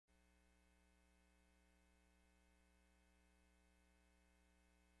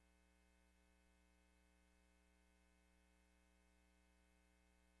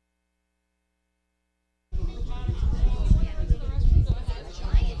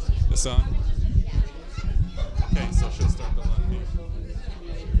this on? Okay, so she'll start the live feed.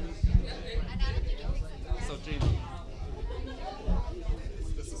 So Gina,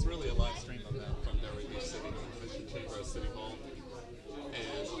 this is really a live stream event from Delray Beach City Commission Chamber at City Hall.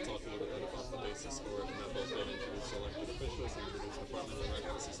 And we'll talk a little bit about the basis for it. And then both will introduce elected officials, introduce Department of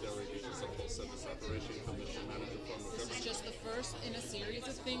Director. This is Delray Beach as a full service operation commission manager form of This is government. just the first in a series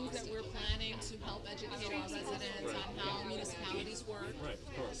of things that we're planning to help educate our residents on how municipalities work. Right,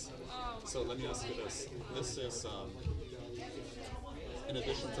 of course. So let me ask you this. This is, in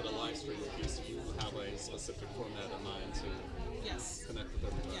addition to the live stream piece, you have a specific format in mind to Yes. connect with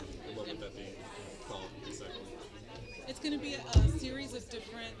everybody. Yeah. And what would that be called exactly? It's going to be a series of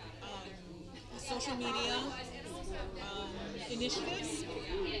different social media initiatives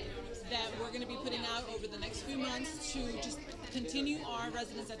that we're going to be putting out over the next few months to just continue our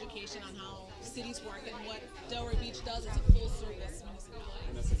residents' education on how cities work and what Delray Beach does as a full-service municipality.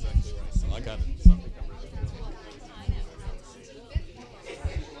 And that's exactly right. So I got something covered.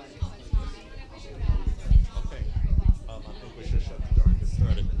 Okay. I think we should shut the door and get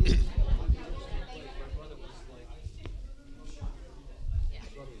started.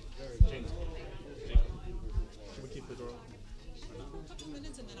 Gina, should we keep the door open? For a couple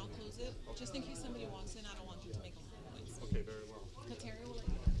minutes and then I'll close it, just in case somebody walks in. I don't want you to make a noise. Okay, very well. Kateria will let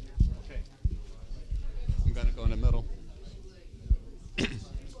you know. Okay. I'm going to go in the middle.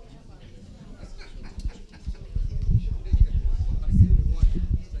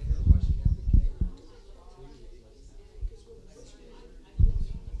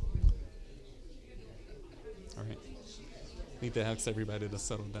 All right. Need to ask everybody to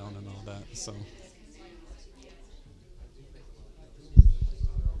settle down and all that, so.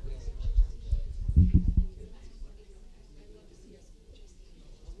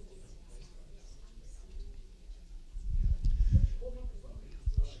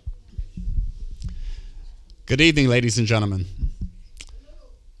 Good evening, ladies and gentlemen.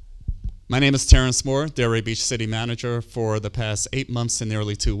 My name is Terrence Moore, Delray Beach City Manager for the past 8 months and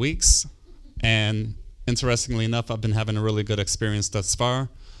nearly 2 weeks. And interestingly enough, I've been having a really good experience thus far,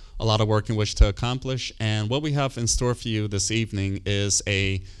 a lot of work in which to accomplish. And what we have in store for you this evening is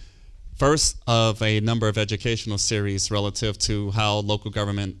a first of a number of educational series relative to how local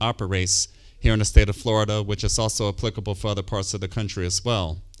government operates here in the state of Florida, which is also applicable for other parts of the country as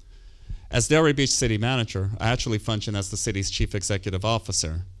well. As Delray Beach City Manager, I actually function as the city's Chief Executive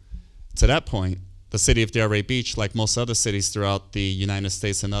Officer. To that point, the city of Delray Beach, like most other cities throughout the United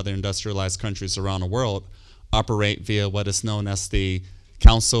States and other industrialized countries around the world, operate via what is known as the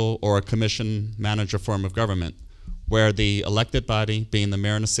council or commission manager form of government, where the elected body, being the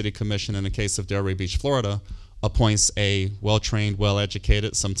mayor and the city commission in the case of Delray Beach, Florida, appoints a well-trained,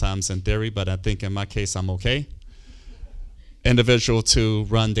 well-educated, sometimes in theory, but I think in my case I'm okay, individual to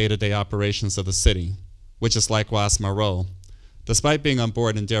run day-to-day operations of the city, which is likewise my role. Despite being on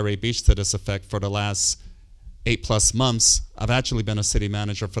board in Delray Beach to this effect for the last 8+ months, I've actually been a city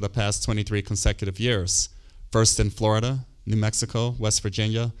manager for the past 23 consecutive years. First in Florida, New Mexico, West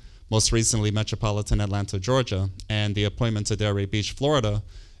Virginia, most recently metropolitan Atlanta, Georgia, and the appointment to Delray Beach, Florida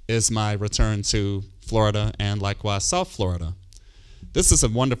is my return to Florida and likewise South Florida. This is a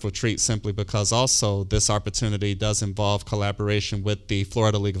wonderful treat simply because also this opportunity does involve collaboration with the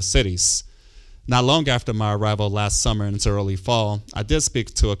Florida League of Cities. Not long after my arrival last summer into early fall, I did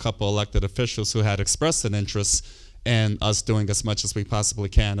speak to a couple elected officials who had expressed an interest in us doing as much as we possibly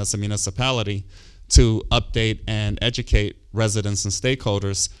can as a municipality to update and educate residents and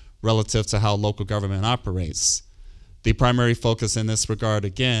stakeholders relative to how local government operates. The primary focus in this regard,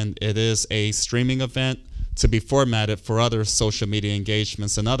 again, it is a streaming event to be formatted for other social media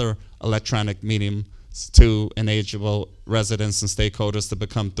engagements and other electronic mediums to enable residents and stakeholders to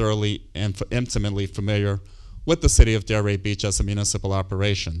become thoroughly and intimately familiar with the city of Delray Beach as a municipal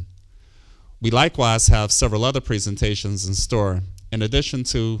operation. We likewise have several other presentations in store. In addition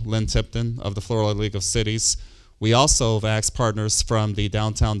to Lynn Tipton of the Florida League of Cities, we also have asked partners from the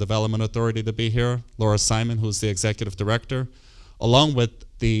Downtown Development Authority to be here, Laura Simon, who's the executive director, along with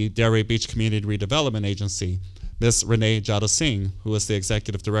the Delray Beach Community Redevelopment Agency, Ms. Renee Jada Singh, who is the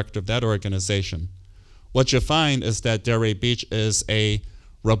executive director of that organization. What you'll find is that Delray Beach is a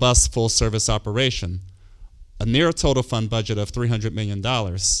robust full-service operation, a near total fund budget of $300 million,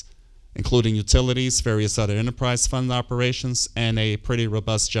 including utilities, various other enterprise fund operations, and a pretty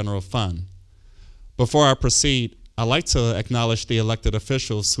robust general fund. Before I proceed, I'd like to acknowledge the elected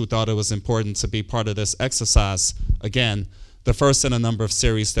officials who thought it was important to be part of this exercise, again, the first in a number of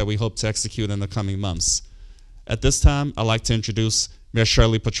series that we hope to execute in the coming months. At this time, I'd like to introduce Mayor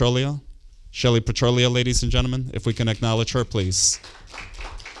Shirley Petrolia. Shirley Petrolia, ladies and gentlemen, if we can acknowledge her, please.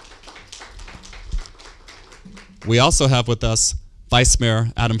 We also have with us Vice Mayor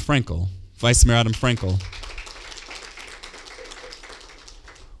Adam Frankel. Vice Mayor Adam Frankel.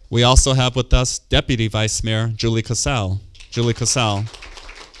 We also have with us Deputy Vice Mayor Julie Casal. Julie Casal.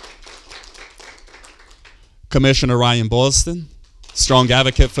 Commissioner Ryan Boylston, strong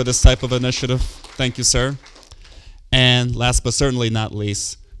advocate for this type of initiative. Thank you, sir. And last but certainly not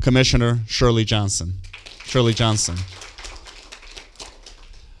least, Commissioner Shirley Johnson. Shirley Johnson.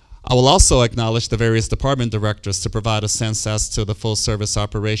 I will also acknowledge the various department directors to provide a sense as to the full service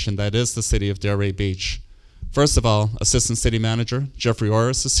operation that is the city of Delray Beach. First of all, Assistant City Manager Jeffrey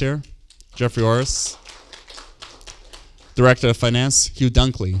Orris is here. Jeffrey Orris. Director of Finance Hugh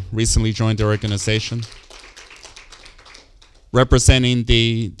Dunkley recently joined the organization. Representing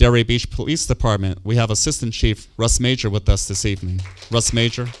the Delray Beach Police Department, we have Assistant Chief Russ Major with us this evening. Russ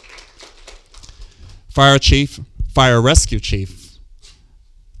Major. Fire Chief, Fire Rescue Chief,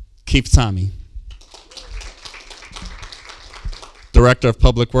 Keith Tommy. Director of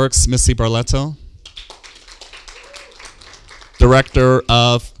Public Works, Missy Barletto. Director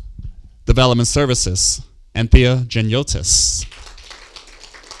of Development Services, Anthea Geniotis.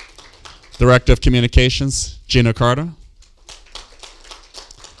 Director of Communications, Gina Carter.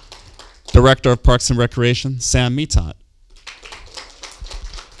 Director of Parks and Recreation, Sam Mitat.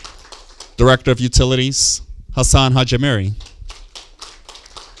 Director of Utilities, Hassan Hajimiri.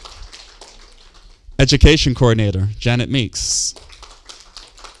 Education Coordinator, Janet Meeks.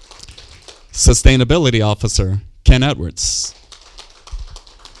 Sustainability Officer, Ken Edwards.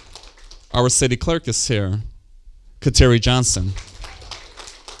 Our City Clerk is here, Kateri Johnson.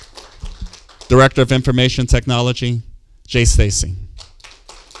 Director of Information Technology, Jay Stacy.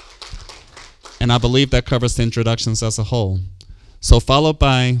 And I believe that covers the introductions as a whole. So followed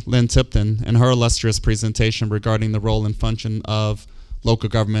by Lynn Tipton and her illustrious presentation regarding the role and function of local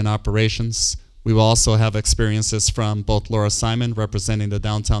government operations. We will also have experiences from both Laura Simon, representing the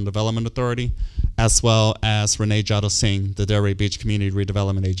Downtown Development Authority, as well as Renee Jadot Singh, the Delray Beach Community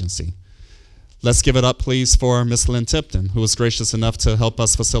Redevelopment Agency. Let's give it up, please, for Ms. Lynn Tipton, who was gracious enough to help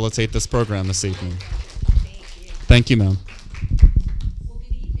us facilitate this program this evening. Thank you. Thank you, ma'am. Well,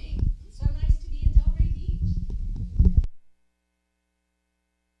 good evening. It's so nice to be in Delray Beach.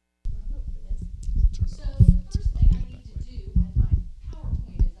 So the first thing I need to do when my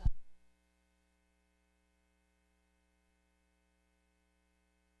PowerPoint is up.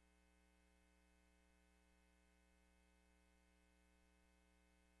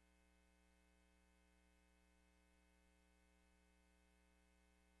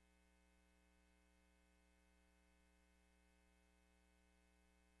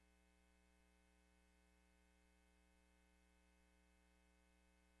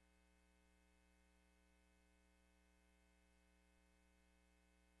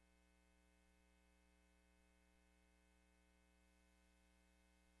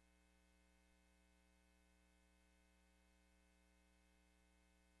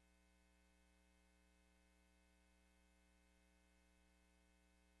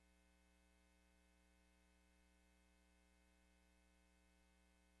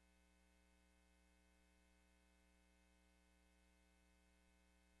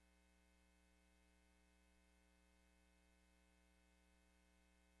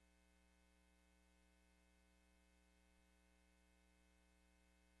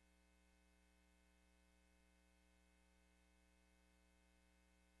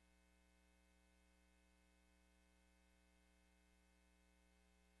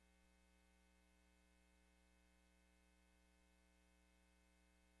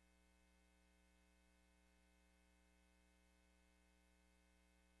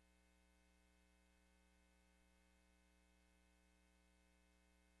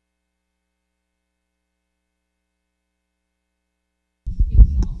 If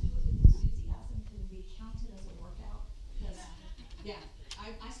we all do it with enthusiasm, can we count it as a workout? Because, yeah,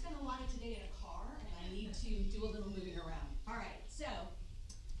 I spent a lot of today in a car, and I need to do a little moving around. All right, so.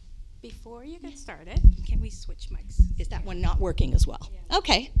 Before you get started, can we switch mics? Is that one not working as well?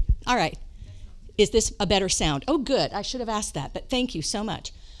 Okay, all right. Is this a better sound? Oh, good, I should have asked that, but thank you so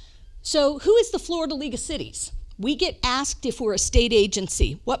much. So who is the Florida League of Cities? We get asked if we're a state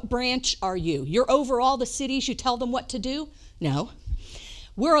agency. What branch are you? You're over all the cities, you tell them what to do? No.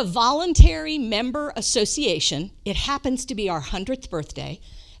 We're a voluntary member association. It happens to be our 100th birthday.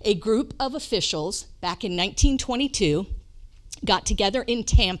 A group of officials back in 1922 got together in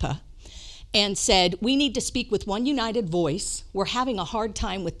Tampa and said, we need to speak with one united voice. We're having a hard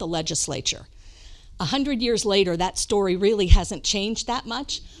time with the legislature. 100 years later, that story really hasn't changed that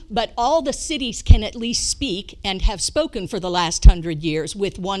much, but all the cities can at least speak and have spoken for the last 100 years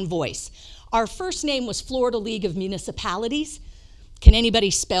with one voice. Our first name was Florida League of Municipalities. Can anybody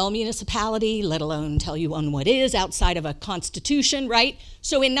spell municipality, let alone tell you on what is outside of a constitution, right?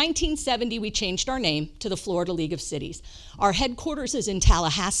 So in 1970, we changed our name to the Florida League of Cities. Our headquarters is in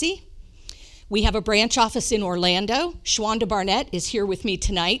Tallahassee. We have a branch office in Orlando. Shwanda Barnett is here with me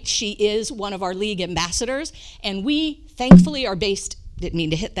tonight. She is one of our league ambassadors, and we thankfully are based, didn't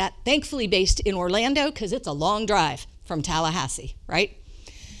mean to hit that, thankfully based in Orlando because it's a long drive from Tallahassee, right?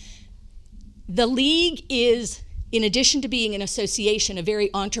 The league is, in addition to being an association, a very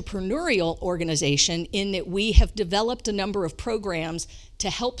entrepreneurial organization in that we have developed a number of programs to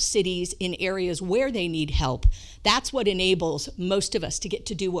help cities in areas where they need help. That's what enables most of us to get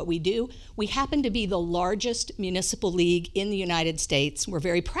to do what we do. We happen to be the largest municipal league in the United States. We're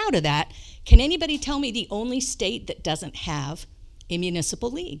very proud of that. Can anybody tell me the only state that doesn't have a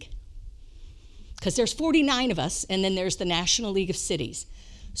municipal league? Because there's 49 of us, and then there's the National League of Cities.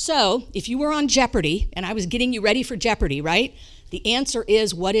 So if you were on Jeopardy, and I was getting you ready for Jeopardy, right? The answer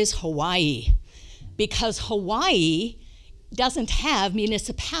is, what is Hawaii? Because Hawaii doesn't have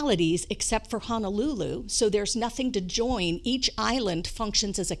municipalities except for Honolulu, so there's nothing to join. Each island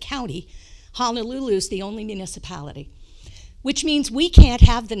functions as a county. Honolulu is the only municipality, which means we can't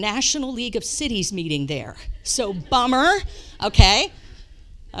have the National League of Cities meeting there. So bummer, okay?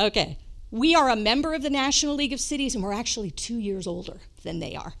 Okay. We are a member of the National League of Cities, and we're actually 2 years older than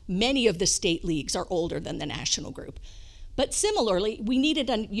they are. Many of the state leagues are older than the national group. But similarly, we needed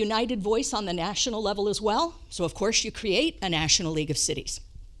a united voice on the national level as well. So of course you create a National League of Cities.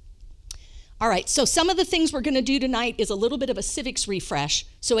 All right, so some of the things we're gonna do tonight is a little bit of a civics refresh.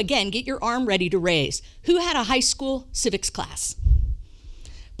 So again, get your arm ready to raise. Who had a high school civics class?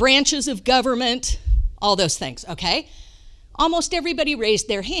 Branches of government, all those things, okay? Almost everybody raised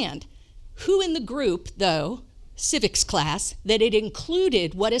their hand. Who in the group, though, civics class, that it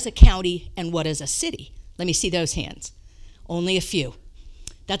included what is a county and what is a city? Let me see those hands. Only a few.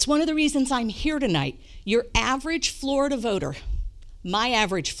 That's one of the reasons I'm here tonight. Your average Florida voter, my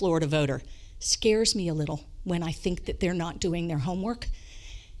average Florida voter, scares me a little when I think that they're not doing their homework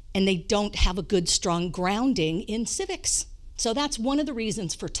and they don't have a good, strong grounding in civics. So that's one of the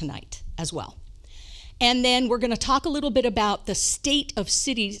reasons for tonight as well. And then we're going to talk a little bit about the state of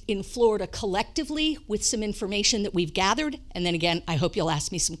cities in Florida collectively with some information that we've gathered. And then again, I hope you'll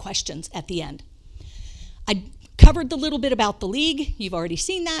ask me some questions at the end. I covered the little bit about the league. You've already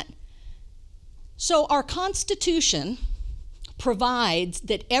seen that. So our Constitution provides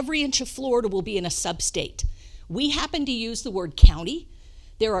that every inch of Florida will be in a sub-state. We happen to use the word county.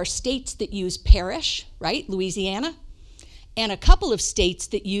 There are states that use parish, right? Louisiana. And a couple of states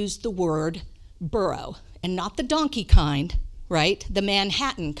that use the word borough, and not the donkey kind, right? The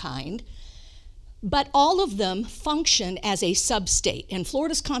Manhattan kind. But all of them function as a sub-state. And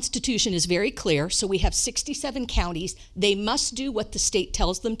Florida's Constitution is very clear, so we have 67 counties. They must do what the state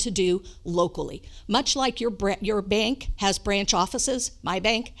tells them to do locally. Much like your bank has branch offices, my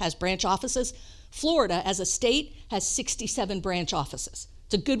bank has branch offices, Florida as a state has 67 branch offices.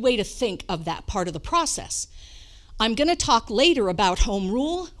 It's a good way to think of that part of the process. I'm going to talk later about home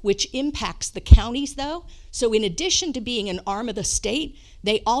rule, which impacts the counties though. So in addition to being an arm of the state,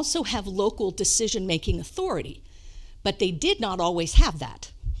 they also have local decision-making authority. But they did not always have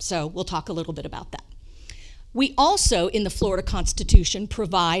that. So we'll talk a little bit about that. We also, in the Florida Constitution,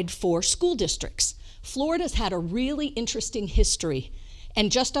 provide for school districts. Florida's had a really interesting history.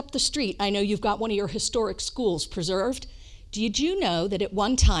 And just up the street, I know you've got one of your historic schools preserved. Did you know that at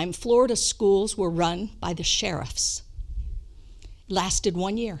one time, Florida schools were run by the sheriffs? Lasted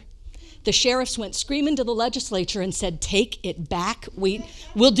 1 year. The sheriffs went screaming to the legislature and said, take it back.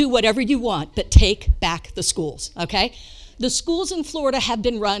 We'll do whatever you want, but take back the schools, okay? The schools in Florida have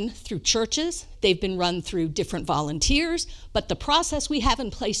been run through churches. They've been run through different volunteers, but the process we have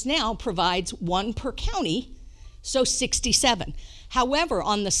in place now provides one per county, so 67. However,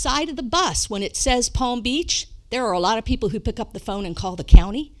 on the side of the bus, when it says Palm Beach, there are a lot of people who pick up the phone and call the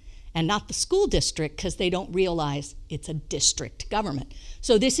county and not the school district because they don't realize it's a district government.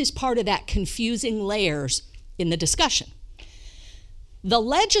 So this is part of that confusing layers in the discussion. The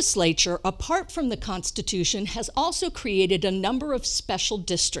legislature, apart from the Constitution, has also created a number of special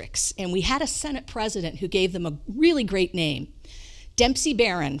districts, and we had a Senate president who gave them a really great name. Dempsey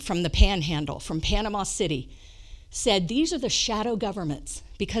Barron from the Panhandle, from Panama City, said these are the shadow governments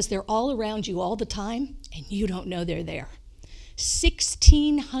because they're all around you all the time and you don't know they're there.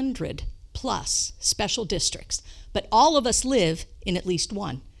 1,600 plus special districts, but all of us live in at least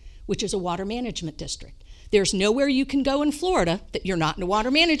one. which is a water management district. There's nowhere you can go in Florida that you're not in a water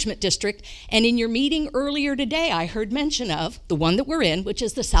management district. And in your meeting earlier today, I heard mention of the one that we're in, which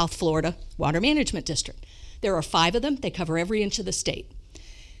is the South Florida Water Management District. There are 5 of them. They cover every inch of the state.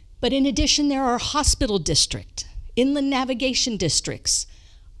 But in addition, there are hospital districts, inland navigation districts.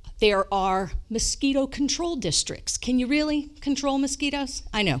 There are mosquito control districts. Can you really control mosquitoes?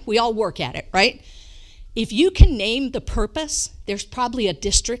 I know, we all work at it, right? If you can name the purpose, there's probably a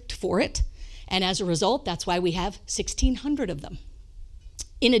district for it. And as a result, that's why we have 1,600 of them.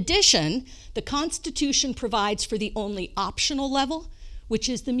 In addition, the Constitution provides for the only optional level, which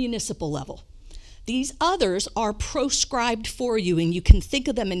is the municipal level. These others are proscribed for you, and you can think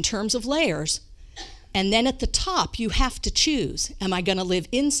of them in terms of layers. And then at the top, you have to choose. Am I going to live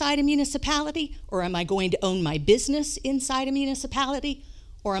inside a municipality, or am I going to own my business inside a municipality,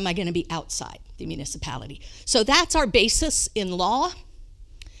 or am I going to be outside the municipality? So that's our basis in law.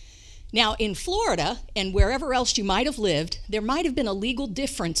 Now, in Florida, and wherever else you might have lived, there might have been a legal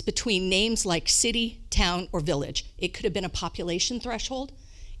difference between names like city, town, or village. It could have been a population threshold.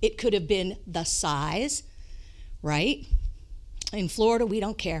 It could have been the size, right? In Florida, we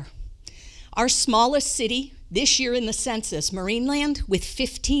don't care. Our smallest city this year in the census, Marineland, with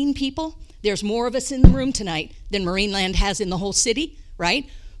 15 people, there's more of us in the room tonight than Marineland has in the whole city, right?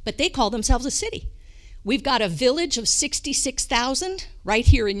 But they call themselves a city. We've got a village of 66,000 right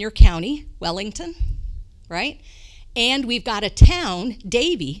here in your county, Wellington, right? And we've got a town,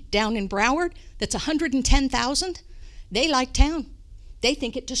 Davie, down in Broward, that's 110,000. They like town. They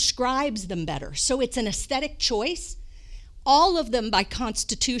think it describes them better. So it's an aesthetic choice. All of them by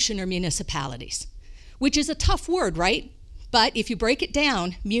constitution are municipalities, which is a tough word, right? But if you break it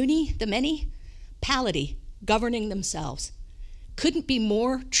down, muni, the many, pality, governing themselves. Couldn't be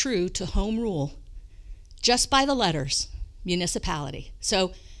more true to home rule. Just by the letters, municipality.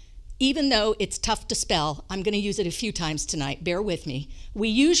 So even though it's tough to spell, I'm going to use it a few times tonight, bear with me. We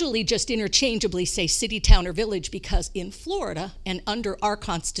usually just interchangeably say city, town, or village because in Florida and under our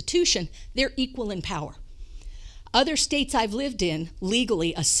Constitution, they're equal in power. Other states I've lived in,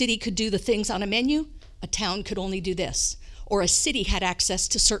 legally, a city could do the things on a menu, a town could only do this. Or a city had access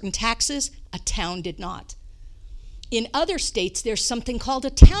to certain taxes, a town did not. In other states, there's something called a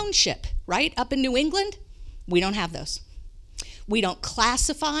township, right? Up in New England, we don't have those. We don't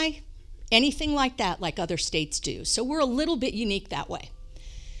classify anything like that like other states do. So we're a little bit unique that way.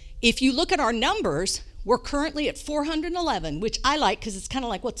 If you look at our numbers, we're currently at 411, which I like because it's kind of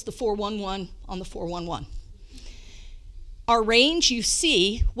like what's the 411 on the 411. Our range, you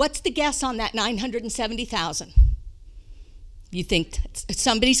see, what's the guess on that 970,000? You think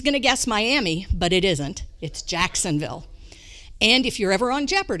somebody's going to guess Miami, but it isn't. It's Jacksonville. And if you're ever on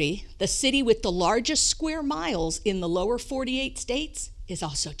Jeopardy, the city with the largest square miles in the lower 48 states is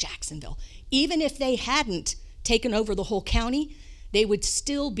also Jacksonville. Even if they hadn't taken over the whole county, they would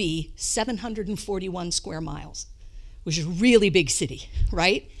still be 741 square miles, which is a really big city,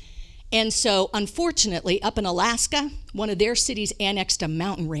 right? And so, unfortunately, up in Alaska, one of their cities annexed a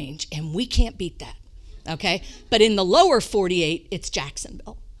mountain range, and we can't beat that, okay? But in the lower 48, it's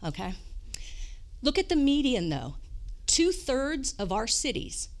Jacksonville, okay? Look at the median, though. 2/3 of our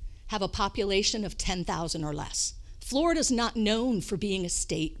cities have a population of 10,000 or less. Florida's not known for being a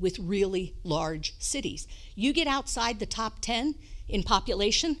state with really large cities. You get outside the top 10 in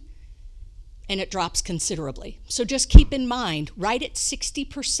population, and it drops considerably. So just keep in mind, right at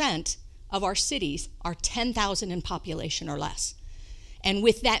 60% of our cities are 10,000 in population or less. And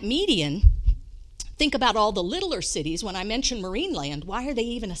with that median, think about all the littler cities. When I mentioned Marineland, why are they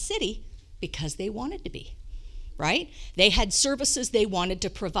even a city? Because they wanted to be, right? They had services they wanted to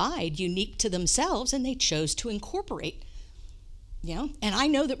provide unique to themselves, and they chose to incorporate. You know? And I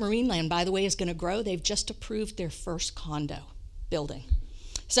know that Marineland, by the way, is going to grow. They've just approved their first condo building.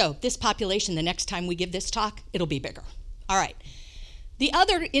 So this population, the next time we give this talk, it'll be bigger. All right. The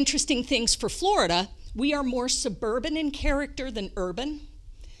other interesting things for Florida, we are more suburban in character than urban.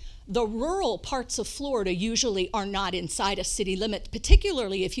 The rural parts of Florida usually are not inside a city limit,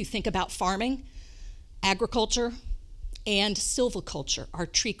 particularly if you think about farming, agriculture, and silviculture, our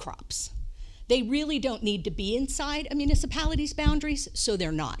tree crops. They really don't need to be inside a municipality's boundaries, so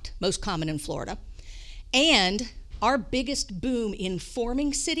they're not, most common in Florida. And our biggest boom in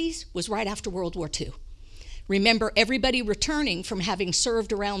forming cities was right after World War II. Remember, everybody returning from having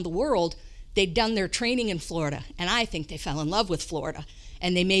served around the world, they'd done their training in Florida, and I think they fell in love with Florida,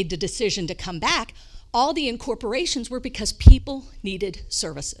 and they made the decision to come back. All the incorporations were because people needed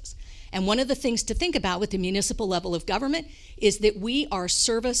services. And one of the things to think about with the municipal level of government is that we are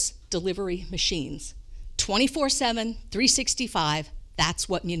service delivery machines. 24/7, 365, That's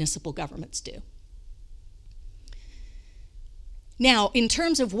what municipal governments do. Now, in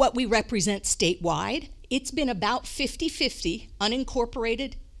terms of what we represent statewide, it's been about 50-50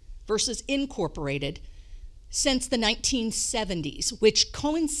 unincorporated versus incorporated since the 1970s, which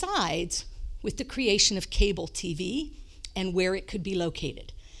coincides with the creation of cable TV and where it could be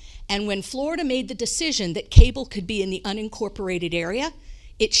located. And when Florida made the decision that cable could be in the unincorporated area,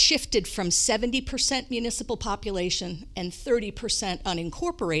 it shifted from 70% municipal population and 30%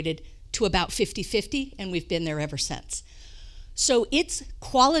 unincorporated to about 50-50, and we've been there ever since. So it's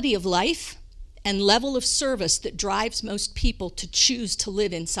quality of life and level of service that drives most people to choose to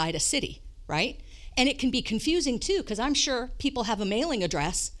live inside a city, right? And it can be confusing too, because I'm sure people have a mailing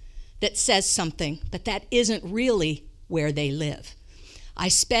address that says something, but that isn't really where they live. I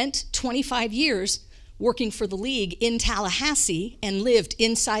spent 25 years working for the league in Tallahassee and lived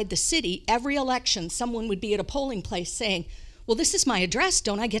inside the city. Every election, someone would be at a polling place saying, well, this is my address,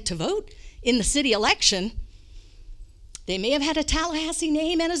 don't I get to vote in the city election? They may have had a Tallahassee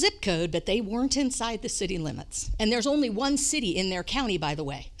name and a zip code, but they weren't inside the city limits. And there's only one city in their county, by the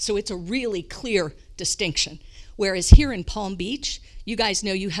way, so it's a really clear distinction. Whereas here in Palm Beach, you guys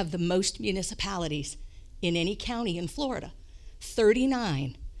know you have the most municipalities in any county in Florida,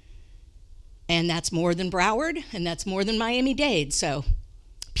 39. And that's more than Broward, and that's more than Miami-Dade. So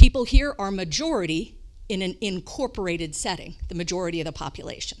people here are majority in an incorporated setting, the majority of the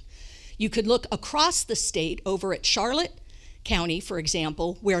population. You could look across the state over at Charlotte County, for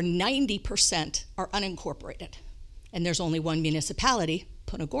example, where 90% are unincorporated. And there's only one municipality,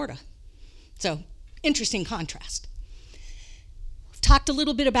 Punta Gorda. So, interesting contrast. We've talked a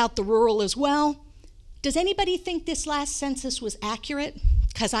little bit about the rural as well. Does anybody think this last census was accurate?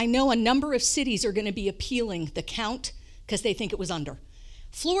 Because I know a number of cities are going to be appealing the count because they think it was under.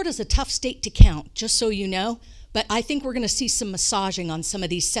 Florida's a tough state to count, just so you know. But I think we're going to see some massaging on some of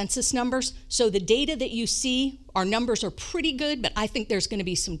these census numbers. So the data that you see, our numbers are pretty good, but I think there's going to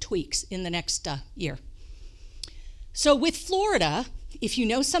be some tweaks in the next year. So with Florida, if you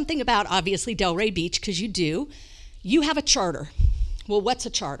know something about, obviously, Delray Beach, because you do, you have a charter. Well, what's a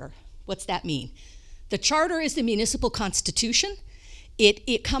charter? What's that mean? The charter is the municipal constitution.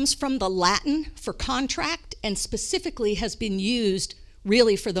 It comes from the Latin for contract and specifically has been used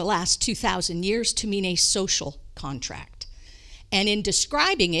really for the last 2,000 years to mean a social contract. And in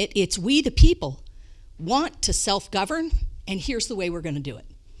describing it, it's we the people want to self-govern, and here's the way we're going to do it.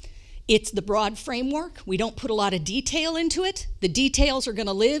 It's the broad framework. We don't put a lot of detail into it. The details are going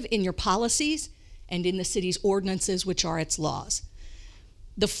to live in your policies and in the city's ordinances, which are its laws.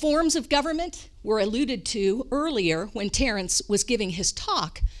 The forms of government were alluded to earlier when Terrence was giving his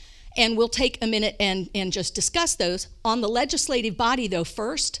talk, and we'll take a minute and just discuss those. On the legislative body, though,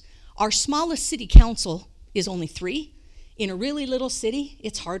 first, our smallest city council is only 3. In a really little city,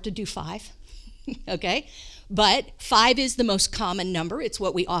 it's hard to do 5, okay? But 5 is the most common number. It's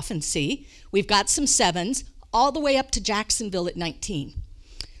what we often see. We've got some 7s, all the way up to Jacksonville at 19.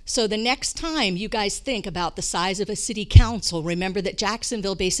 So the next time you guys think about the size of a city council, remember that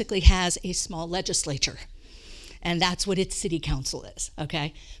Jacksonville basically has a small legislature. And that's what its city council is,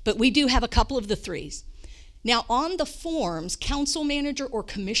 okay? But we do have a couple of the 3s. Now, on the forms, council manager or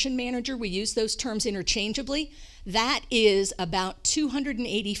commission manager, we use those terms interchangeably. That is about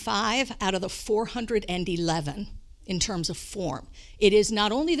 285 out of the 411 in terms of form. It is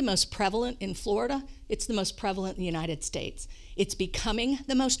not only the most prevalent in Florida, it's the most prevalent in the United States. It's becoming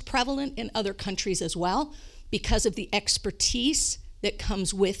the most prevalent in other countries as well because of the expertise that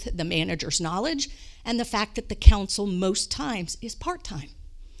comes with the manager's knowledge and the fact that the council most times is part-time.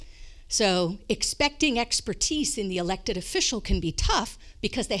 So expecting expertise in the elected official can be tough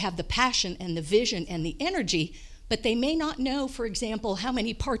because they have the passion and the vision and the energy, but they may not know, for example, how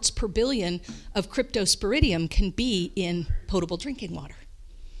many parts per billion of cryptosporidium can be in potable drinking water.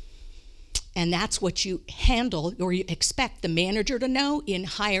 And that's what you handle or you expect the manager to know in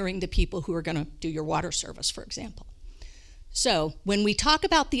hiring the people who are going to do your water service, for example. So when we talk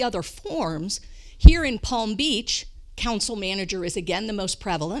about the other forms, here in Palm Beach, council manager is again the most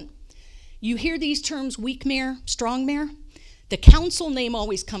prevalent. You hear these terms, weak mayor, strong mayor. The council name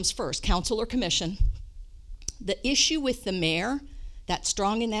always comes first, council or commission. The issue with the mayor, that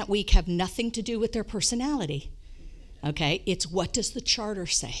strong and that weak, have nothing to do with their personality, okay? It's what does the charter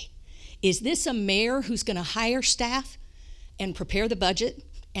say? Is this a mayor who's gonna hire staff and prepare the budget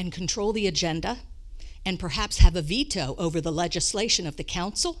and control the agenda and perhaps have a veto over the legislation of the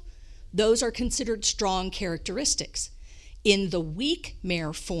council? Those are considered strong characteristics. In the weak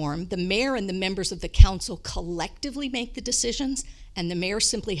mayor form, the mayor and the members of the council collectively make the decisions, and the mayor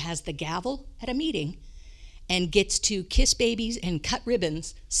simply has the gavel at a meeting and gets to kiss babies and cut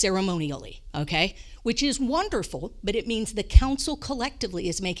ribbons ceremonially, okay? Which is wonderful, but it means the council collectively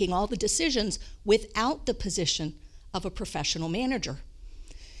is making all the decisions without the position of a professional manager.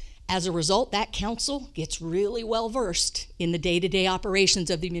 As a result, that council gets really well versed in the day-to-day operations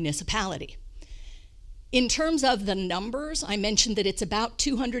of the municipality. In terms of the numbers, I mentioned that it's about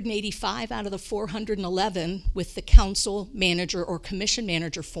 285 out of the 411 with the council manager or commission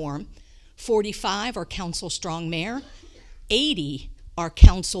manager form. 45 are council strong mayor. 80 are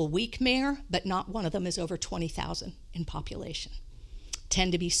council weak mayor, but not one of them is over 20,000 in population.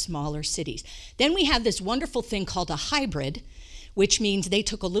 Tend to be smaller cities. Then we have this wonderful thing called a hybrid, which means they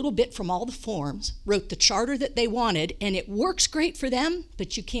took a little bit from all the forms, wrote the charter that they wanted, and it works great for them,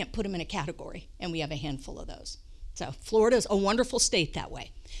 but you can't put them in a category, and we have a handful of those. So Florida's a wonderful state that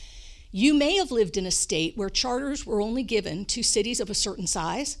way. You may have lived in a state where charters were only given to cities of a certain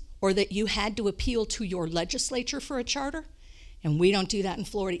size, or that you had to appeal to your legislature for a charter, and we don't do that in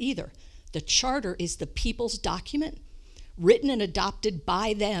Florida either. The charter is the people's document, written and adopted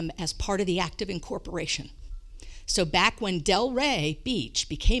by them as part of the act of incorporation. So back when Delray Beach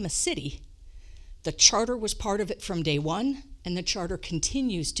became a city, the charter was part of it from day one, and the charter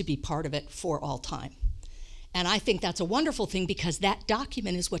continues to be part of it for all time. And I think that's a wonderful thing because that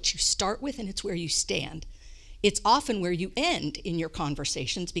document is what you start with and it's where you stand. It's often where you end in your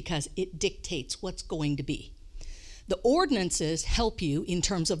conversations because it dictates what's going to be. The ordinances help you in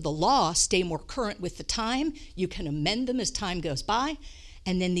terms of the law stay more current with the time. You can amend them as time goes by.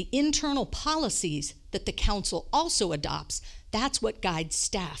 And then the internal policies that the council also adopts, that's what guides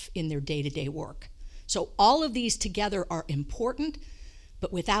staff in their day-to-day work. So all of these together are important,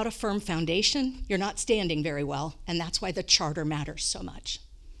 but without a firm foundation, you're not standing very well, and that's why the charter matters so much.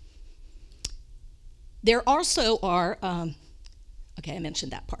 There also are, okay, I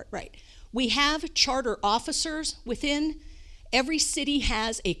mentioned that part, right. We have charter officers within. Every city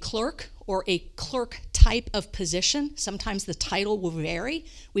has a clerk or a clerk type of position. Sometimes the title will vary.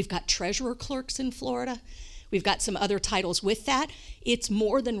 We've got treasurer clerks in Florida. We've got some other titles with that. It's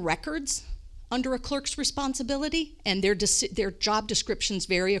more than records under a clerk's responsibility, and their job descriptions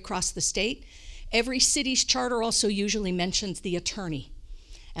vary across the state. Every city's charter also usually mentions the attorney,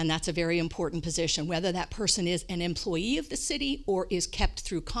 and that's a very important position. Whether that person is an employee of the city or is kept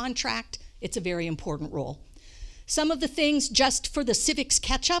through contract, it's a very important role. Some of the things just for the civics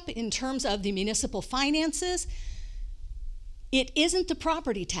catch-up in terms of the municipal finances, it isn't the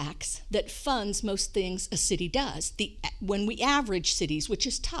property tax that funds most things a city does. When we average cities, which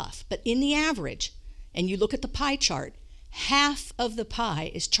is tough, but in the average, and you look at the pie chart, half of the pie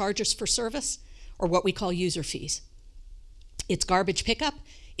is charges for service, or what we call user fees. It's garbage pickup.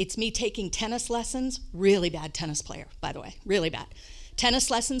 It's me taking tennis lessons, really bad tennis player, by the way, really bad. Tennis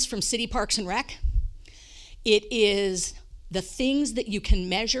lessons from City Parks and Rec. It is the things that you can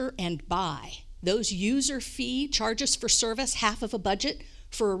measure and buy. Those user fee charges for service, half of a budget,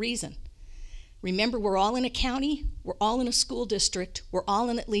 for a reason. Remember, we're all in a county, we're all in a school district, we're all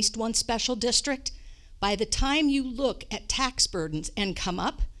in at least one special district. By the time you look at tax burdens and come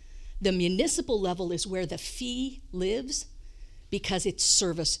up, the municipal level is where the fee lives because it's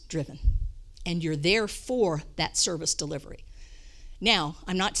service driven. And you're there for that service delivery. Now,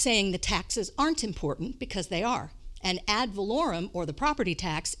 I'm not saying the taxes aren't important because they are. And ad valorem, or the property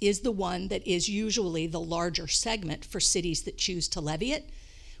tax, is the one that is usually the larger segment for cities that choose to levy it.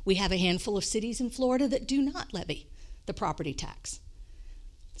 We have a handful of cities in Florida that do not levy the property tax.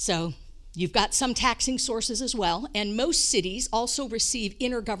 So you've got some taxing sources as well, and most cities also receive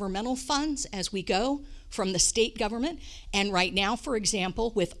intergovernmental funds as we go from the state government. And right now, for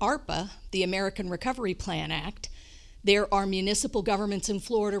example, with ARPA, the American Recovery Plan Act, there are municipal governments in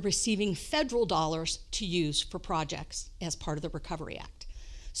Florida receiving federal dollars to use for projects as part of the Recovery Act.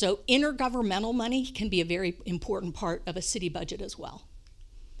 So intergovernmental money can be a very important part of a city budget as well.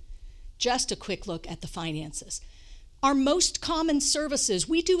 Just a quick look at the finances. Our most common services,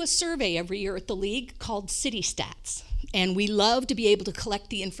 we do a survey every year at the League called City Stats, and we love to be able to collect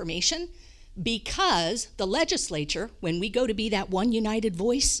the information because the legislature, when we go to be that one united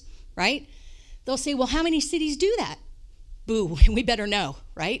voice, right, they'll say, well, how many cities do that? Boo, we better know,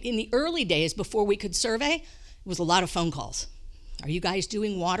 right? In the early days before we could survey, it was a lot of phone calls. Are you guys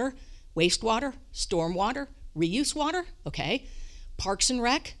doing water, wastewater, stormwater, reuse water? Okay. Parks and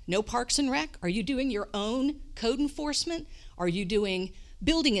Rec, no Parks and Rec? Are you doing your own code enforcement? Are you doing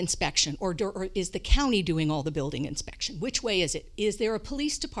building inspection, or is the county doing all the building inspection? Which way is it? Is there a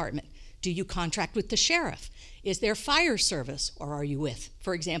police department? Do you contract with the sheriff? Is there fire service, or are you with,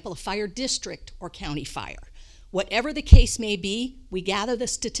 for example, a fire district or county fire? Whatever the case may be, we gather the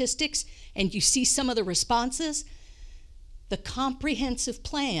statistics and you see some of the responses. The comprehensive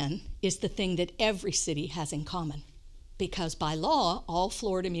plan is the thing that every city has in common, because by law, all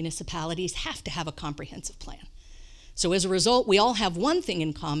Florida municipalities have to have a comprehensive plan. So as a result, we all have one thing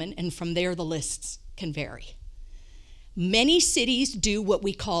in common, and from there the lists can vary. Many cities do what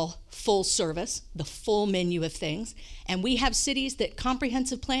we call full service, the full menu of things, and we have cities that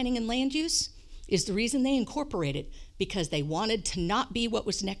comprehensive planning and land use is the reason they incorporated, because they wanted to not be what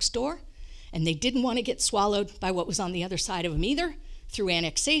was next door, and they didn't want to get swallowed by what was on the other side of them either through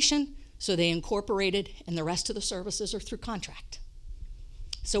annexation, so they incorporated, and the rest of the services are through contract.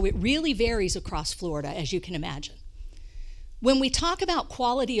 So it really varies across Florida, as you can imagine. When we talk about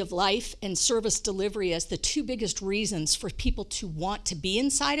quality of life and service delivery as the two biggest reasons for people to want to be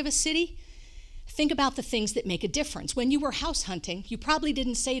inside of a city, think about the things that make a difference. When you were house hunting, you probably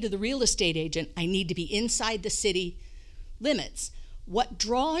didn't say to the real estate agent, I need to be inside the city limits. What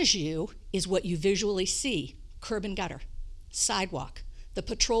draws you is what you visually see: curb and gutter, sidewalk, the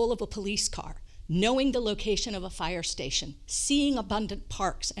patrol of a police car, knowing the location of a fire station, seeing abundant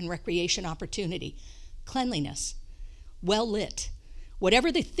parks and recreation opportunity, cleanliness, well lit.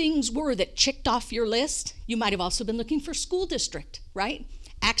 Whatever the things were that checked off your list, you might have also been looking for school district, right?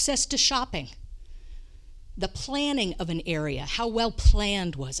 Access to shopping. The planning of an area, how well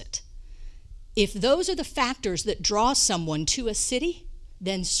planned was it? If those are the factors that draw someone to a city,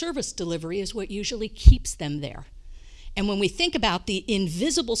 then service delivery is what usually keeps them there. And when we think about the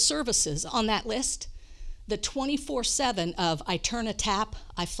invisible services on that list, the 24/7 of I turn a tap,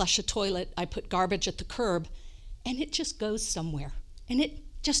 I flush a toilet, I put garbage at the curb, and it just goes somewhere, and it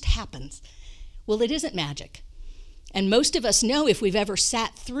just happens. Well, it isn't magic. And most of us know, if we've ever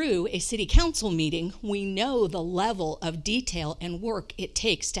sat through a city council meeting, we know the level of detail and work it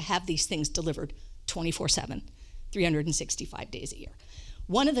takes to have these things delivered 24/7, 365 days a year.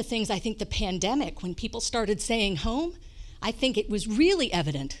 One of the things, I think the pandemic, when people started staying home, I think it was really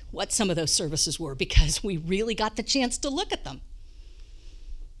evident what some of those services were, because we really got the chance to look at them.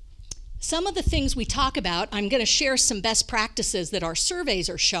 Some of the things we talk about, I'm going to share some best practices that our surveys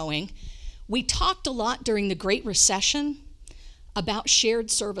are showing. We talked a lot during the Great Recession about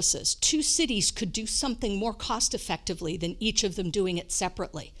shared services. Two cities could do something more cost effectively than each of them doing it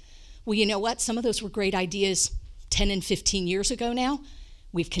separately. Well, you know what? Some of those were great ideas 10 and 15 years ago now.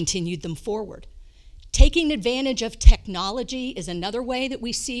 We've continued them forward. Taking advantage of technology is another way that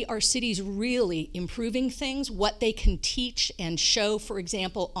we see our cities really improving things, what they can teach and show, for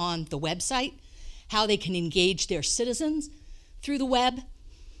example, on the website, how they can engage their citizens through the web.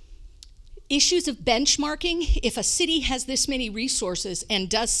 Issues of benchmarking: if a city has this many resources and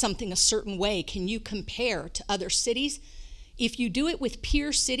does something a certain way, can you compare to other cities? If you do it with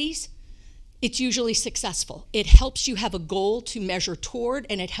peer cities, it's usually successful. It helps you have a goal to measure toward,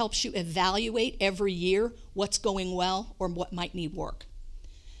 and it helps you evaluate every year what's going well or what might need work.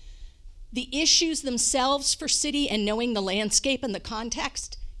 The issues themselves for city and knowing the landscape and the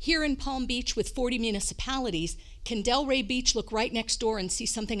context: here in Palm Beach with 40 municipalities, can Delray Beach look right next door and see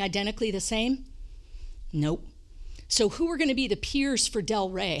something identically the same? Nope. So who are going to be the peers for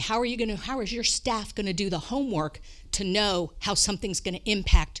Delray? How is your staff going to do the homework to know how something's going to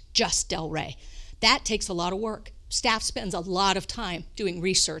impact just Delray? That takes a lot of work. Staff spends a lot of time doing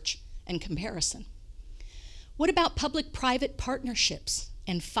research and comparison. What about public-private partnerships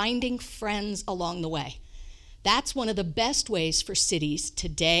and finding friends along the way? That's one of the best ways for cities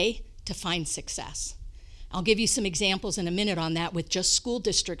today to find success. I'll give you some examples in a minute on that with just school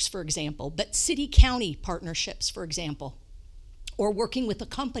districts, for example, but city-county partnerships, for example, or working with a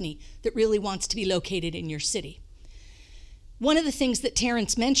company that really wants to be located in your city. One of the things that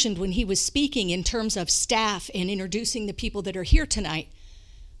Terrence mentioned when he was speaking in terms of staff and introducing the people that are here tonight,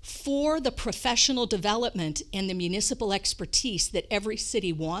 for the professional development and the municipal expertise that every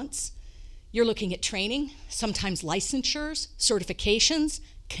city wants, you're looking at training, sometimes licensures, certifications,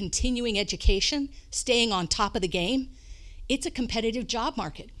 continuing education, staying on top of the game. It's a competitive job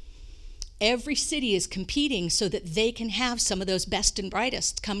market. Every city is competing so that they can have some of those best and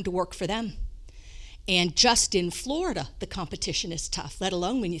brightest come to work for them. And just in Florida, the competition is tough, let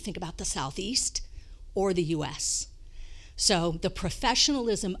alone when you think about the Southeast or the US. So the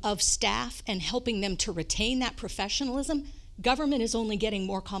professionalism of staff and helping them to retain that professionalism, government is only getting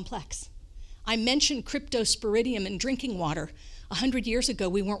more complex. I mentioned cryptosporidium in drinking water. 100 years ago,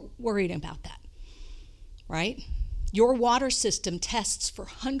 we weren't worried about that, right? Your water system tests for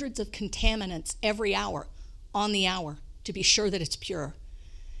hundreds of contaminants every hour, on the hour, to be sure that it's pure.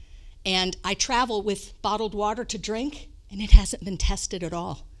 And I travel with bottled water to drink, and it hasn't been tested at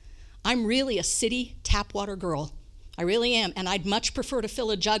all. I'm really a city tap water girl. I really am, and I'd much prefer to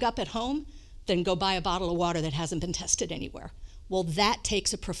fill a jug up at home than go buy a bottle of water that hasn't been tested anywhere. Well, that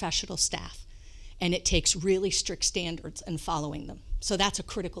takes a professional staff, and it takes really strict standards and following them. So that's a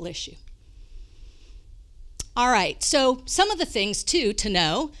critical issue. All right, so some of the things, too, to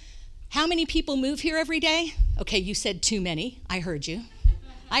know. How many people move here every day? Okay, you said too many. I heard you.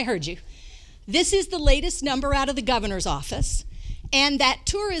 I heard you. This is the latest number out of the governor's office, and that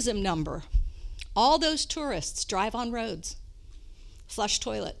tourism number. All those tourists drive on roads, flush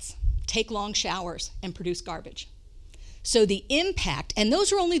toilets, take long showers, and produce garbage. So the impact, and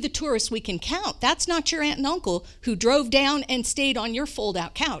those are only the tourists we can count. That's not your aunt and uncle who drove down and stayed on your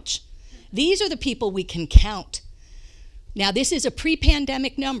fold-out couch. These are the people we can count. Now, this is a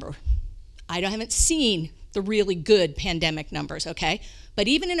pre-pandemic number. I haven't seen the really good pandemic numbers, okay? But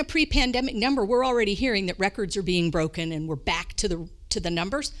even in a pre-pandemic number, we're already hearing that records are being broken and we're back to the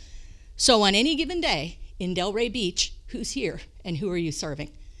numbers. So on any given day in Delray Beach, who's here and who are you serving?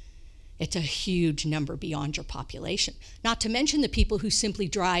 It's a huge number beyond your population. Not to mention the people who simply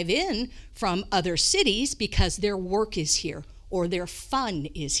drive in from other cities because their work is here or their fun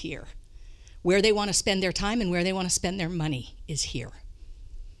is here. Where they want to spend their time and where they want to spend their money is here.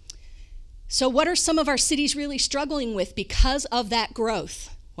 So what are some of our cities really struggling with because of that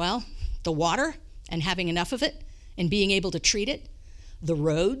growth? Well, the water and having enough of it and being able to treat it. The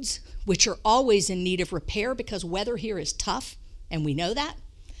roads, which are always in need of repair because weather here is tough, and we know that.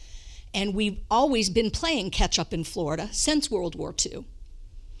 And we've always been playing catch up in Florida since World War II.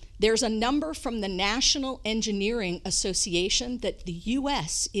 There's a number from the National Engineering Association that the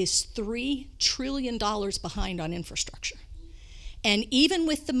US is $3 trillion behind on infrastructure. And even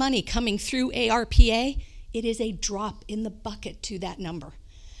with the money coming through ARPA, it is a drop in the bucket to that number.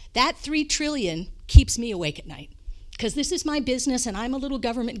 That $3 trillion keeps me awake at night because this is my business and I'm a little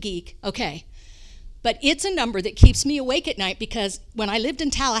government geek, okay. But it's a number that keeps me awake at night because when I lived in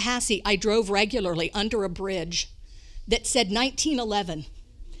Tallahassee, I drove regularly under a bridge that said 1911.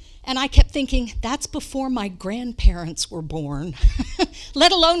 And I kept thinking, that's before my grandparents were born,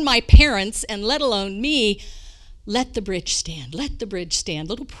 let alone my parents and let alone me. Let the bridge stand, let the bridge stand.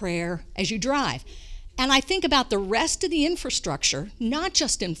 Little prayer as you drive. And I think about the rest of the infrastructure, not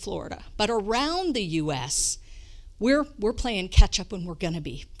just in Florida, but around the US. We're playing catch up when we're gonna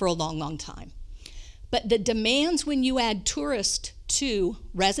be for a long, long time. But the demands when you add tourist to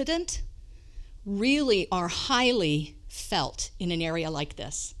resident really are highly felt in an area like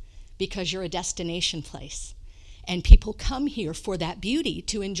this because you're a destination place. And people come here for that beauty,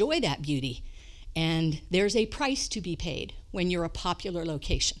 to enjoy that beauty. And there's a price to be paid when you're a popular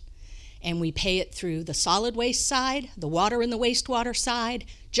location. And we pay it through the solid waste side, the water and the wastewater side,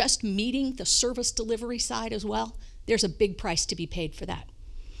 just meeting the service delivery side as well. There's a big price to be paid for that.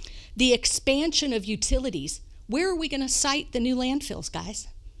 The expansion of utilities. Where are we going to site the new landfills, guys?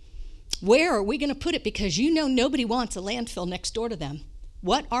 Where are we going to put it? Because you know nobody wants a landfill next door to them.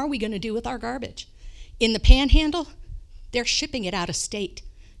 What are we going to do with our garbage? In the Panhandle, they're shipping it out of state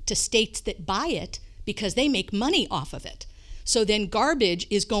to states that buy it because they make money off of it. So then garbage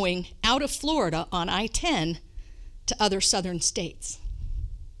is going out of Florida on I-10 to other southern states.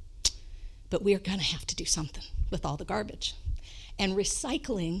 But we are going to have to do something with all the garbage. And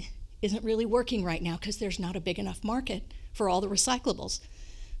recycling isn't really working right now because there's not a big enough market for all the recyclables.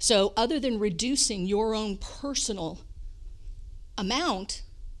 So other than reducing your own personal amount,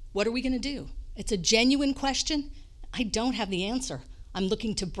 what are we going to do? It's a genuine question. I don't have the answer. I'm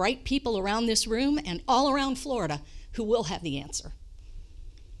looking to bright people around this room and all around Florida who will have the answer.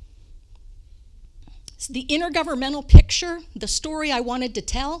 So the intergovernmental picture, the story I wanted to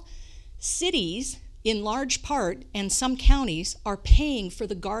tell, cities in large part and some counties are paying for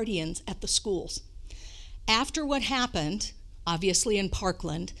the guardians at the schools. After what happened, obviously in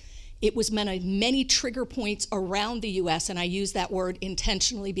Parkland, it was many trigger points around the US, and I use that word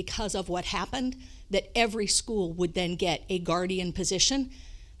intentionally because of what happened, that every school would then get a guardian position.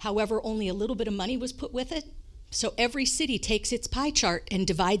 However, only a little bit of money was put with it. So every city takes its pie chart and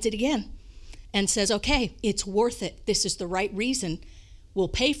divides it again and says, okay, it's worth it. This is the right reason. We'll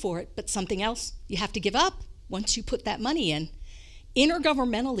pay for it, but something else you have to give up once you put that money in.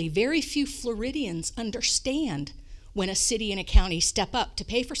 Intergovernmentally, very few Floridians understand when a city and a county step up to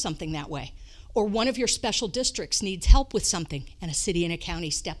pay for something that way, or one of your special districts needs help with something and a city and a county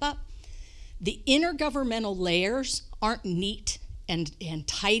step up. The intergovernmental layers aren't neat and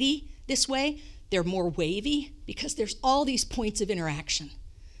tidy this way. They're more wavy because there's all these points of interaction.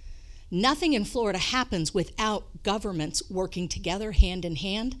 Nothing in Florida happens without governments working together hand in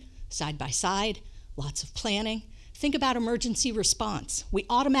hand, side by side, lots of planning. Think about emergency response. We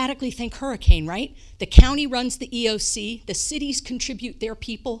automatically think hurricane, right? The county runs the EOC, the cities contribute their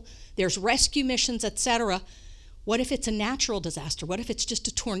people, there's rescue missions, etc. What if it's a natural disaster? What if it's just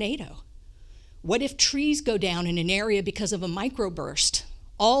a tornado? What if trees go down in an area because of a microburst?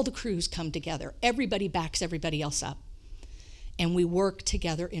 All the crews come together. Everybody backs everybody else up. And we work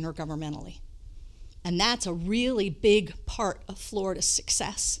together intergovernmentally. And that's a really big part of Florida's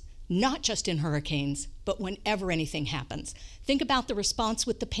success, not just in hurricanes, but whenever anything happens. Think about the response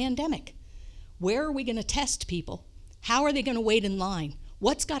with the pandemic. Where are we going to test people? How are they going to wait in line?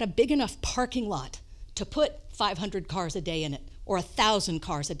 What's got a big enough parking lot to put 500 cars a day in it, or 1,000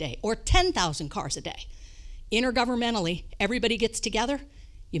 cars a day, or 10,000 cars a day? Intergovernmentally, everybody gets together,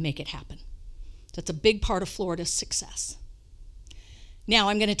 you make it happen. That's a big part of Florida's success. Now,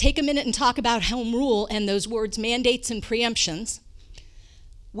 I'm going to take a minute and talk about home rule and those words mandates and preemptions.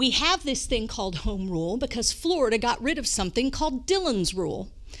 We have this thing called home rule because Florida got rid of something called Dillon's Rule.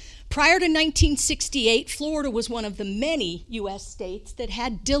 Prior to 1968, Florida was one of the many U.S. states that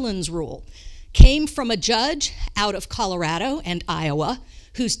had Dillon's Rule. Came from a judge out of Colorado and Iowa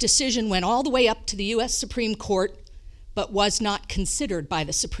whose decision went all the way up to the U.S. Supreme Court but was not considered by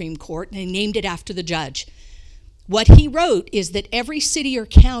the Supreme Court, and they named it after the judge. What he wrote is that every city or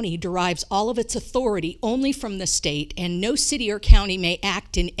county derives all of its authority only from the state, and no city or county may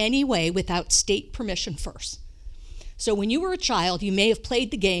act in any way without state permission first. So when you were a child, you may have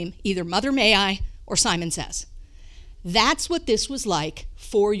played the game, either Mother May I or Simon Says. That's what this was like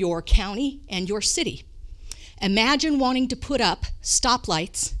for your county and your city. Imagine wanting to put up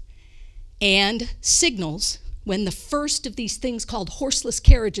stoplights and signals when the first of these things called horseless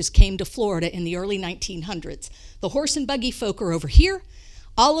carriages came to Florida in the early 1900s. The horse and buggy folk are over here.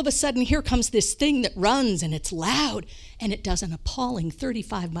 All of a sudden, here comes this thing that runs, and it's loud, and it does an appalling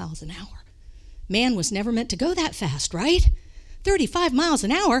 35 miles an hour. Man was never meant to go that fast, right? 35 miles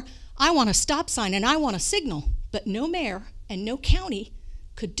an hour, I want a stop sign and I want a signal. But no mayor and no county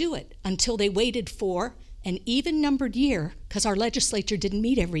could do it until they waited for an even-numbered year, because our legislature didn't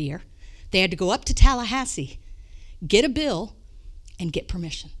meet every year. They had to go up to Tallahassee, get a bill, and get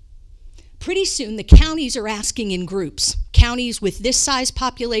permission. Pretty soon, the counties are asking in groups. Counties with this size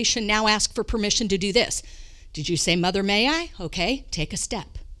population now ask for permission to do this. Did you say Mother May I? Okay, take a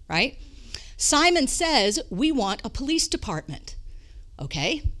step, right? Simon Says, we want a police department.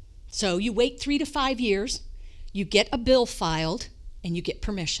 Okay, so you wait 3 to 5 years, you get a bill filed, and you get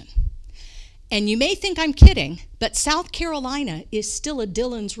permission. And you may think I'm kidding, but South Carolina is still a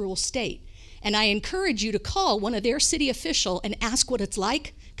Dillon's Rule state. And I encourage you to call one of their city official and ask what it's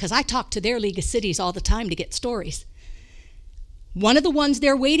like, because I talk to their League of Cities all the time to get stories. One of the ones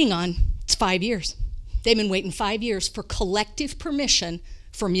they're waiting on, it's 5 years. They've been waiting 5 years for collective permission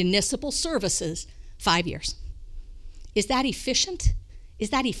for municipal services, 5 years. Is that efficient? Is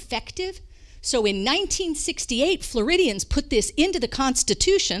that effective? So in 1968, Floridians put this into the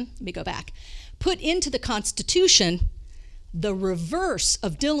Constitution. Let me go back. Put into the Constitution the reverse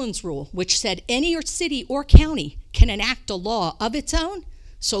of Dillon's Rule, which said any city or county can enact a law of its own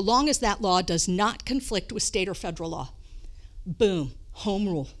so long as that law does not conflict with state or federal law. Boom, home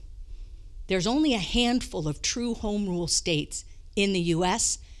rule. There's only a handful of true home rule states in the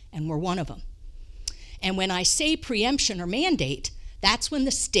US, and we're one of them. And when I say preemption or mandate, that's when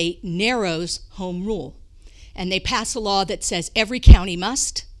the state narrows home rule. And they pass a law that says every county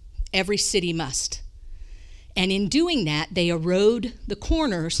must, every city must. And in doing that, they erode the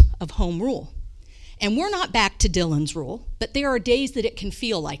corners of home rule. And we're not back to Dillon's Rule, but there are days that it can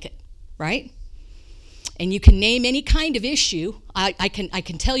feel like it, right? And you can name any kind of issue. I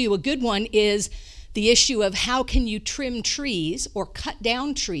can tell you a good one is the issue of how can you trim trees or cut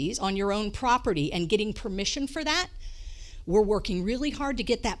down trees on your own property and getting permission for that. We're working really hard to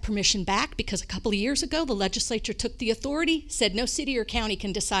get that permission back because a couple of years ago, the legislature took the authority, said no city or county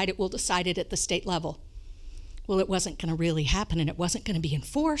can decide it, we'll decide it at the state level. Well, it wasn't going to really happen and it wasn't going to be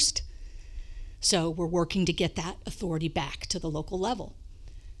enforced. So we're working to get that authority back to the local level.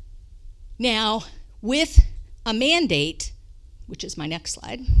 Now, with a mandate, which is my next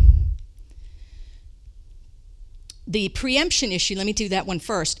slide, the preemption issue, let me do that one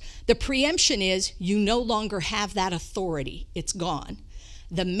first. The preemption is you no longer have that authority. It's gone.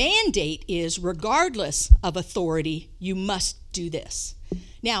 The mandate is regardless of authority, you must do this.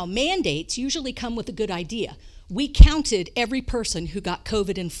 Now, mandates usually come with a good idea. We counted every person who got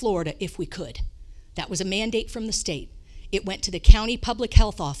COVID in Florida if we could. That was a mandate from the state. It went to the county public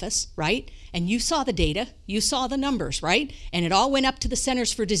health office, right? And you saw the data, you saw the numbers, right? And it all went up to the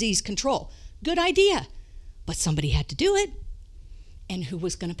Centers for Disease Control. Good idea. But somebody had to do it, and who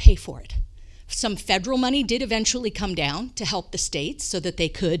was going to pay for it? Some federal money did eventually come down to help the states so that they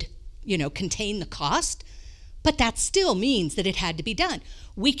could, contain the cost, but that still means that it had to be done.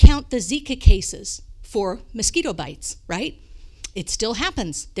 We count the Zika cases for mosquito bites, right? It still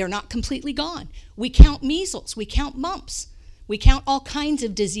happens. They're not completely gone. We count measles, we count mumps, we count all kinds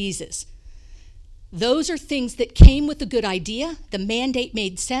of diseases. Those are things that came with a good idea. The mandate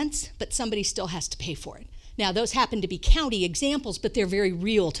made sense, but somebody still has to pay for it. Now, those happen to be county examples, but they're very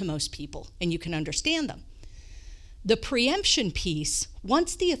real to most people, and you can understand them. The preemption piece,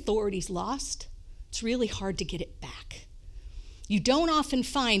 once the authority's lost, it's really hard to get it back. You don't often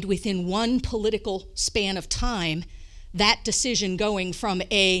find within one political span of time that decision going from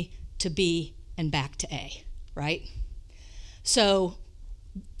A to B and back to A, right? So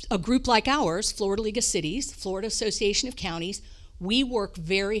a group like ours, Florida League of Cities, Florida Association of Counties, we work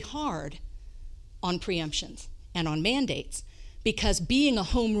very hard on preemptions and on mandates because being a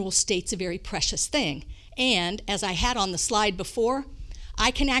home rule state's a very precious thing. And as I had on the slide before,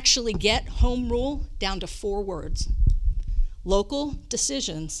 I can actually get home rule down to 4 words. Local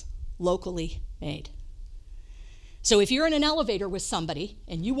decisions, locally made. So if you're in an elevator with somebody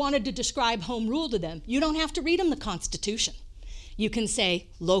and you wanted to describe home rule to them, you don't have to read them the Constitution. You can say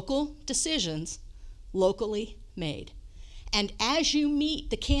local decisions, locally made. And as you meet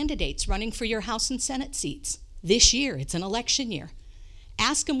the candidates running for your House and Senate seats this year, it's an election year,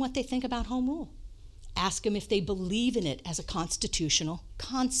 ask them what they think about home rule. Ask them if they believe in it as a constitutional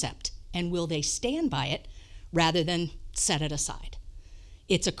concept, and will they stand by it rather than set it aside.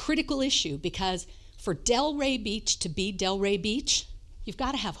 It's a critical issue because for Delray Beach to be Delray Beach, you've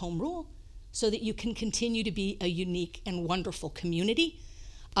got to have home rule so that you can continue to be a unique and wonderful community.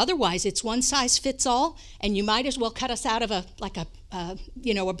 Otherwise, it's one size fits all, and you might as well cut us out of a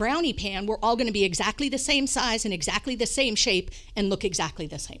brownie pan. We're all going to be exactly the same size and exactly the same shape and look exactly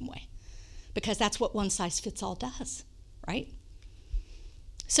the same way, because that's what one size fits all does, right?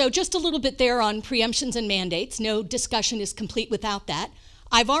 So just a little bit there on preemptions and mandates. No discussion is complete without that.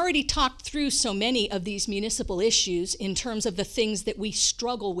 I've already talked through so many of these municipal issues in terms of the things that we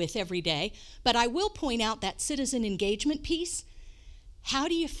struggle with every day, but I will point out that citizen engagement piece. How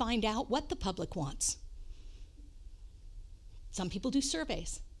do you find out what the public wants? Some people do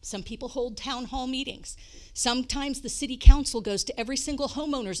surveys. Some people hold town hall meetings. Sometimes the city council goes to every single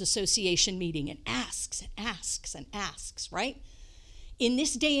homeowners association meeting and asks and asks and asks, right? In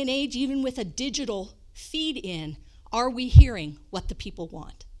this day and age, even with a digital feed in, are we hearing what the people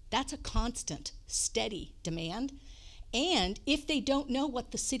want? That's a constant, steady demand. And if they don't know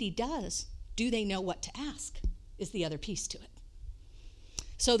what the city does, do they know what to ask? Is the other piece to it.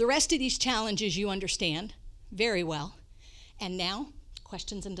 So the rest of these challenges you understand very well. And now,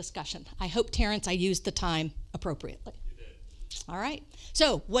 questions and discussion. I hope, Terrence, I used the time appropriately. You did. All right.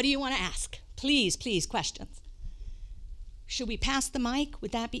 So what do you want to ask? Please, questions. Should we pass the mic?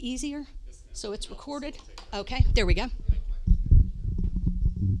 Would that be easier? Yes, so it's recorded? Okay, there we go.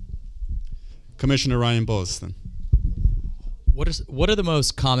 Commissioner Ryan Bowles. What are the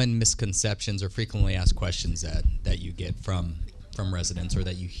most common misconceptions or frequently asked questions that you get from residents or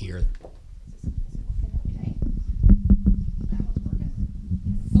that you hear?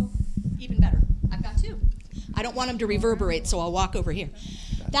 Oh, even better. I've got 2. I don't want them to reverberate, so I'll walk over here.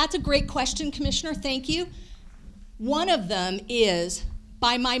 That's a great question, Commissioner. Thank you. One of them is,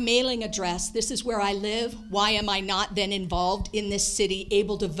 by my mailing address, this is where I live, why am I not then involved in this city,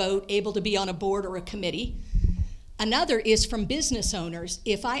 able to vote, able to be on a board or a committee? Another is from business owners.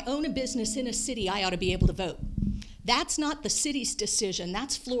 If I own a business in a city, I ought to be able to vote. That's not the city's decision,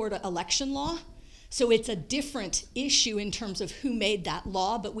 that's Florida election law. So it's a different issue in terms of who made that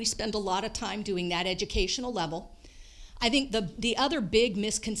law, but we spend a lot of time doing that educational level. I think the other big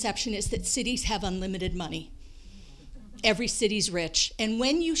misconception is that cities have unlimited money. Every city's rich. And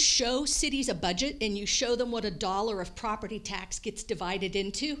when you show cities a budget and you show them what $1 of property tax gets divided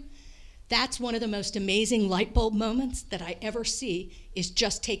into, that's one of the most amazing light bulb moments that I ever see, is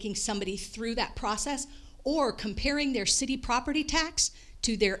just taking somebody through that process or comparing their city property tax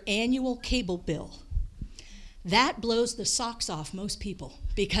to their annual cable bill. That blows the socks off most people,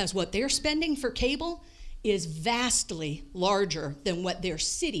 because what they're spending for cable is vastly larger than what their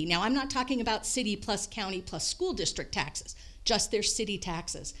city, now I'm not talking about city plus county plus school district taxes, just their city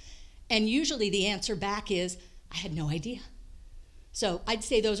taxes. And usually the answer back is, I had no idea. So I'd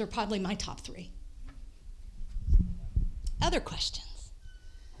say those are probably my top 3. Other questions?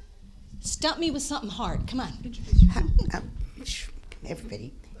 Stump me with something hard, come on.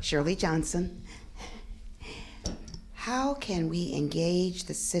 Everybody, Shirley Johnson. How can we engage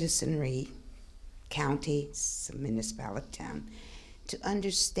the citizenry, county, municipality, town, to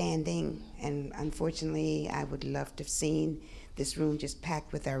understanding, and unfortunately, I would love to have seen this room just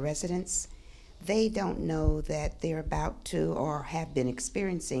packed with our residents. They don't know that they're about to or have been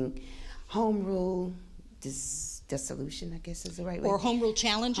experiencing home rule dissolution, I guess is the right way. Or home rule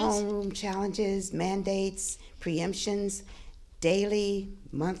challenges? Home rule challenges, mandates, preemptions, daily,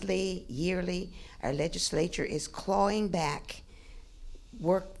 monthly, yearly. Our legislature is clawing back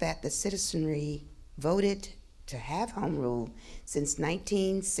work that the citizenry voted to have home rule since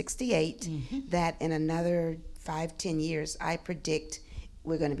 1968, that in another 5-10 years, I predict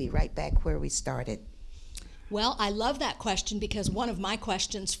we're going to be right back where we started. Well, I love that question because one of my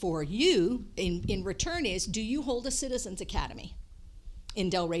questions for you in return is, do you hold a Citizens Academy in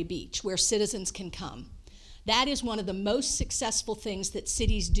Delray Beach where citizens can come? That is one of the most successful things that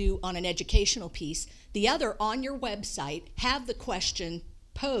cities do on an educational piece. The other, on your website, have the question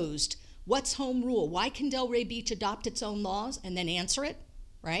posed, what's home rule? Why can Delray Beach adopt its own laws? And then answer it,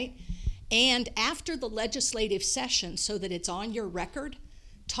 right? And after the legislative session, so that it's on your record,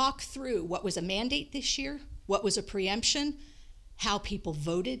 talk through what was a mandate this year, what was a preemption, how people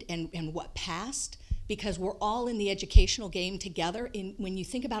voted, and what passed, because we're all in the educational game together. When you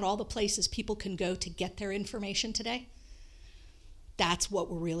think about all the places people can go to get their information today, that's what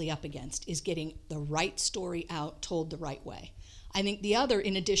we're really up against, is getting the right story out, told the right way. I think the other,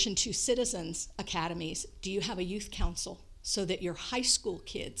 in addition to citizens academies, do you have a youth council so that your high school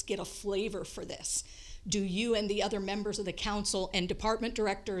kids get a flavor for this? Do you and the other members of the council and department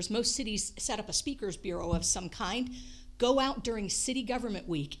directors, most cities set up a speakers bureau of some kind, go out during City Government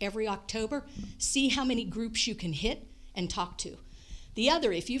Week every October, see how many groups you can hit and talk to. The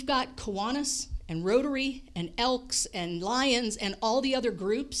other, if you've got Kiwanis and Rotary and Elks and Lions and all the other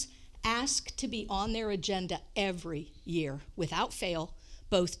groups, ask to be on their agenda every year without fail,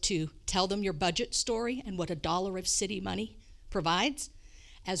 both to tell them your budget story and what $1 of city money provides,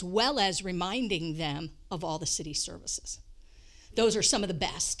 as well as reminding them of all the city services. Those are some of the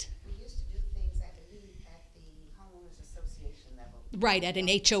best. We used to do things, I believe, at the homeowners association level. Right, at an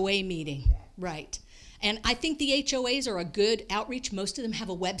HOA meeting, right. And I think the HOAs are a good outreach. Most of them have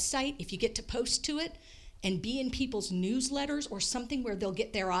a website. If you get to post to it and be in people's newsletters or something where they'll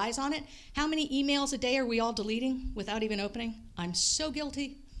get their eyes on it. How many emails a day are we all deleting without even opening? I'm so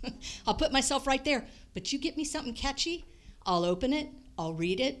guilty. I'll put myself right there. But you get me something catchy, I'll open it, I'll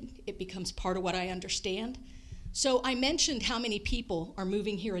read it. It becomes part of what I understand. So I mentioned how many people are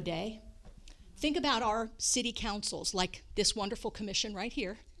moving here a day. Think about our city councils, like this wonderful commission right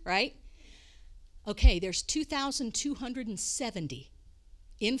here, right? Okay, there's 2,270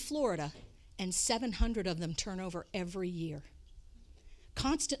 in Florida, and 700 of them turn over every year.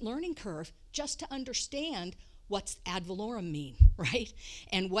 Constant learning curve just to understand what's ad valorem mean, right?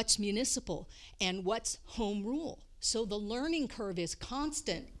 And what's municipal and what's home rule. So the learning curve is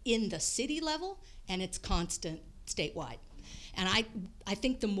constant in the city level and it's constant statewide. And I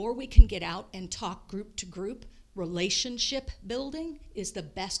think the more we can get out and talk group to group, relationship building is the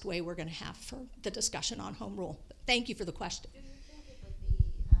best way we're going to have for the discussion on home rule. Thank you for the question. Do you think it would be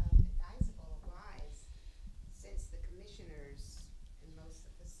advisable, wise, since the commissioners in most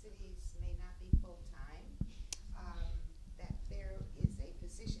of the cities may not be full-time, that there is a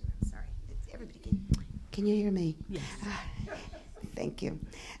position, I'm sorry, everybody can you hear me? Yes. Thank you.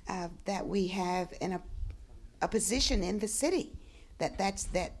 That we have a position in the city, that's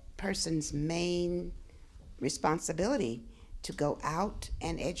that person's main responsibility to go out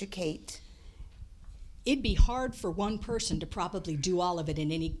and educate. It'd be hard for one person to probably do all of it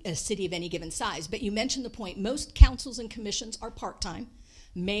in a city of any given size, but you mentioned the point. Most councils and commissions are part-time.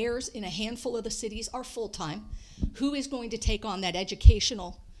 Mayors in a handful of the cities are full-time. Who is going to take on that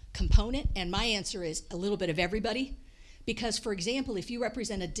educational component? And my answer is a little bit of everybody. Because, for example, if you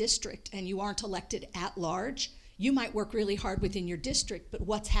represent a district and you aren't elected at large, you might work really hard within your district, but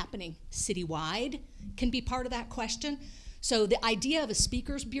what's happening citywide can be part of that question. So the idea of a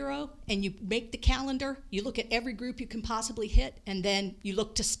speakers bureau, and you make the calendar, you look at every group you can possibly hit, and then you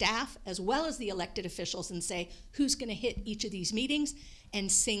look to staff as well as the elected officials and say, who's gonna hit each of these meetings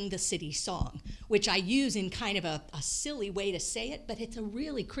and sing the city song, which I use in kind of a silly way to say it, but it's a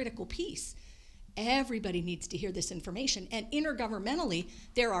really critical piece. Everybody needs to hear this information. And intergovernmentally,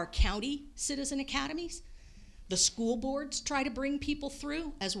 there are county citizen academies. The school boards try to bring people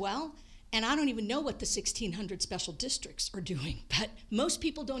through as well. And I don't even know what the 1,600 special districts are doing, but most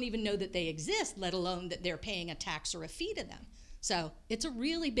people don't even know that they exist, let alone that they're paying a tax or a fee to them. So it's a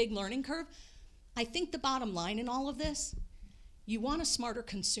really big learning curve. I think the bottom line in all of this, you want a smarter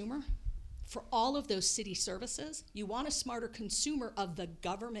consumer for all of those city services. You want a smarter consumer of the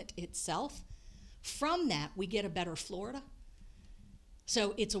government itself. From that, we get a better Florida.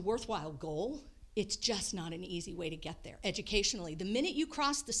 So it's a worthwhile goal. It's just not an easy way to get there educationally. The minute you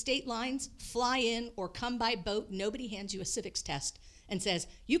cross the state lines, fly in, or come by boat, nobody hands you a civics test and says,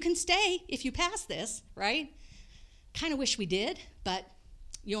 you can stay if you pass this, right? Kind of wish we did, but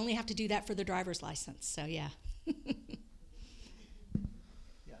you only have to do that for the driver's license, so yeah.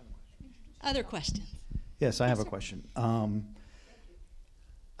 Other questions? Yes, I have a question.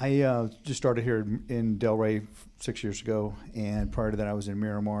 I just started here in Delray 6 years ago, and prior to that I was in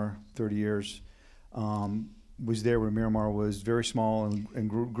Miramar 30 years. Was there when Miramar was very small and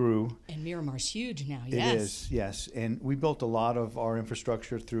grew. And Miramar's huge now, yes. It is, yes. And we built a lot of our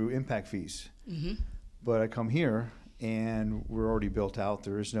infrastructure through impact fees. Mm-hmm. But I come here, and we're already built out.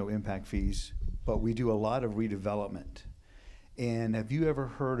 There is no impact fees, but we do a lot of redevelopment. And have you ever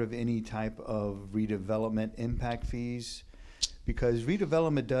heard of any type of redevelopment impact fees? Because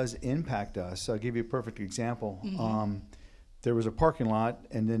redevelopment does impact us. I'll give you a perfect example. Mm-hmm. There was a parking lot,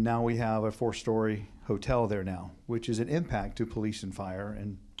 and then now we have a 4-story hotel there now, which is an impact to police and fire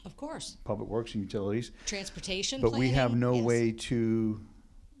and of course public works and utilities. Transportation but planning, we have no yes. way to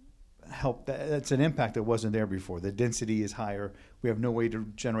help that. That's an impact that wasn't there before. The density is higher. We have no way to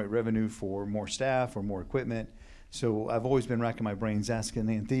generate revenue for more staff or more equipment. So I've always been racking my brains asking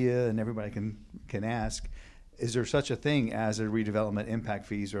Anthea, and everybody can ask, is there such a thing as a redevelopment impact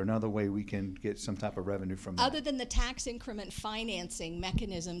fees or another way we can get some type of revenue from that? Other than the tax increment financing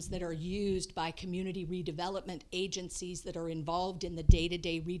mechanisms that are used by community redevelopment agencies that are involved in the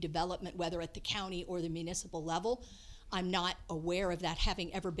day-to-day redevelopment, whether at the county or the municipal level, I'm not aware of that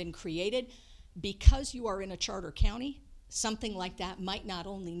having ever been created. Because you are in a charter county, something like that might not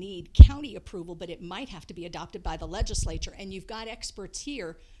only need county approval, but it might have to be adopted by the legislature. And you've got experts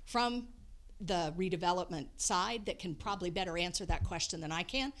here from the redevelopment side that can probably better answer that question than I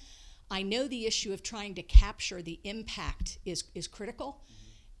can. I know the issue of trying to capture the impact is critical,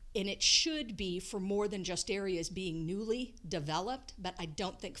 and it should be for more than just areas being newly developed, but I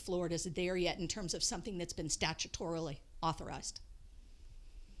don't think Florida's there yet in terms of something that's been statutorily authorized.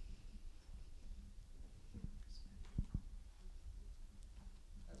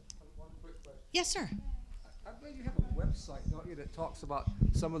 Yes, sir. I believe you have a website, don't you, that talks about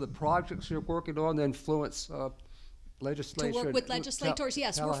some of the projects you're working on to influence legislation. To work with legislators,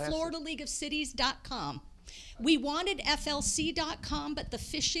 yes. We're FloridaLeagueofCities.com. We wanted FLC.com, but the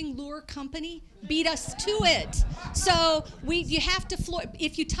fishing lure company beat us to it. So you have to,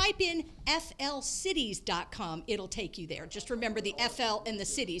 if you type in FLCities.com, it'll take you there. Just remember the FL and the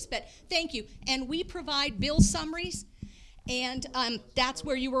cities. But thank you. And we provide bill summaries. And that's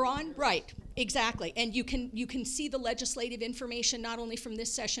where you were on? Right, exactly. And you can see the legislative information not only from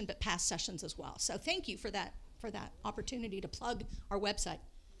this session, but past sessions as well. So thank you for that opportunity to plug our website.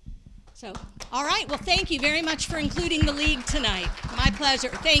 So, all right, well, thank you very much for including the league tonight. My pleasure.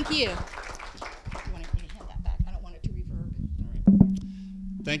 Thank you. You want to hand that back? I don't want it to reverb. All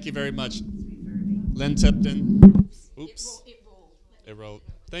right. Thank you very much. Lynn Tipton. Oops. It rolled.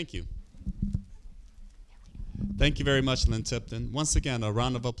 Thank you. Thank you very much, Lynn Tipton. Once again, a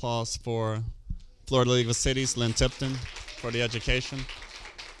round of applause for Florida League of Cities, Lynn Tipton, for the education.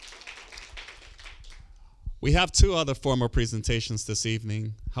 We have 2 other formal presentations this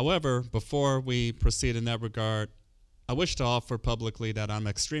evening. However, before we proceed in that regard, I wish to offer publicly that I'm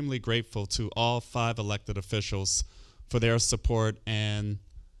extremely grateful to all 5 elected officials for their support and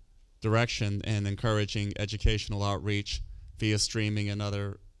direction in encouraging educational outreach via streaming and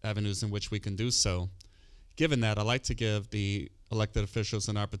other avenues in which we can do so. Given that, I'd like to give the elected officials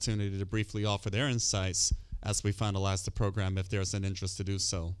an opportunity to briefly offer their insights as we finalize the program if there's an interest to do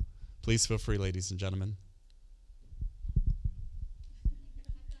so. Please feel free, ladies and gentlemen.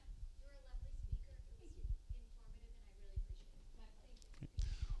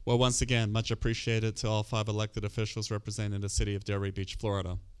 Well, once again, much appreciated to all 5 elected officials representing the city of Delray Beach,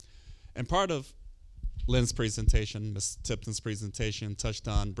 Florida. And part of Lynn's presentation, Ms. Tipton's presentation, touched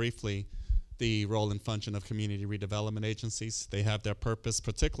on briefly the role and function of community redevelopment agencies. They have their purpose,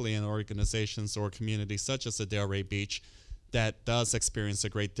 particularly in organizations or communities such as the Delray Beach, that does experience a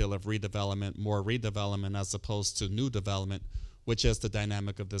great deal of redevelopment, more redevelopment as opposed to new development, which is the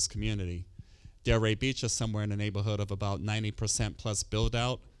dynamic of this community. Delray Beach is somewhere in the neighborhood of about 90% plus build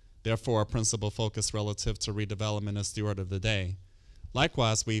out. Therefore, a principal focus relative to redevelopment is the order of the day.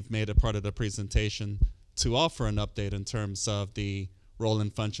 Likewise, we've made it part of the presentation to offer an update in terms of the role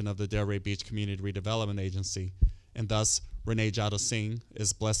and function of the Delray Beach Community Redevelopment Agency. And thus, Renee Jadhav Singh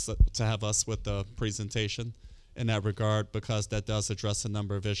is blessed to have us with the presentation in that regard because that does address a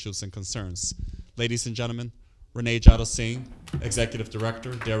number of issues and concerns. Ladies and gentlemen, Renee Jadhav Singh, Executive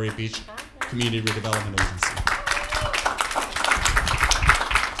Director, Delray Beach Community Redevelopment Agency.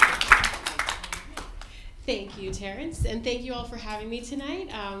 Thank you, Terrence, and thank you all for having me tonight.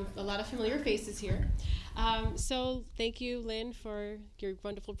 A lot of familiar faces here. So thank you, Lynn, for your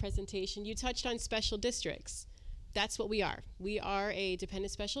wonderful presentation. You touched on special districts. That's what we are. We are a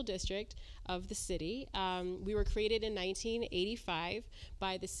dependent special district of the city. We were created in 1985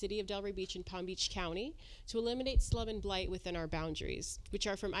 by the city of Delray Beach and Palm Beach County to eliminate slum and blight within our boundaries, which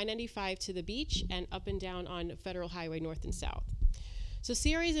are from I-95 to the beach and up and down on Federal Highway north and south. So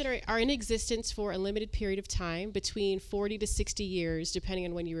CRAs that are in existence for a limited period of time, between 40 to 60 years, depending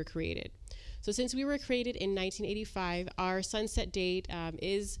on when you were created. So since we were created in 1985, our sunset date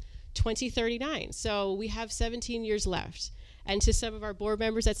is 2039. So we have 17 years left. And to some of our board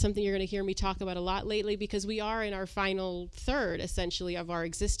members, that's something you're going to hear me talk about a lot lately, because we are in our final third, essentially, of our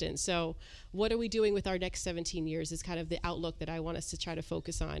existence. So what are we doing with our next 17 years is kind of the outlook that I want us to try to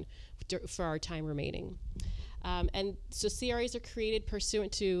focus on for our time remaining. And so CRAs are created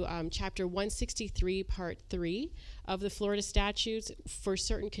pursuant to Chapter 163, Part 3 of the Florida statutes for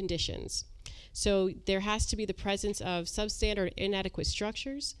certain conditions. So there has to be the presence of substandard or inadequate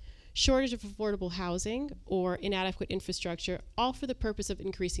structures, shortage of affordable housing, or inadequate infrastructure, all for the purpose of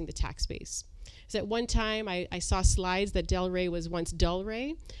increasing the tax base. So at one time, I saw slides that Delray was once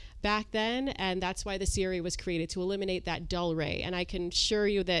Dullray back then, and that's why the CRA was created, to eliminate that Dullray. And I can assure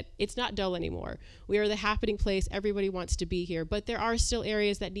you that it's not dull anymore. We are the happening place. Everybody wants to be here, but there are still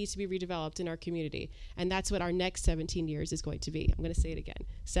areas that need to be redeveloped in our community, and that's what our next 17 years is going to be. I'm going to say it again,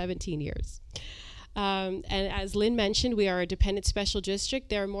 17 years. And as Lynn mentioned, we are a dependent special district.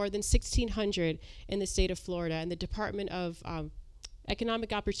 There are more than 1,600 in the state of Florida, and the Department of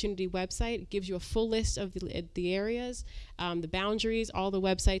Economic Opportunity website gives you a full list of the areas, the boundaries, all the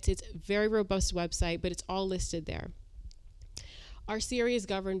websites. It's a very robust website, but it's all listed there. Our CRA is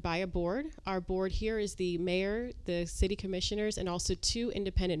governed by a board. Our board here is the mayor, the city commissioners, and also 2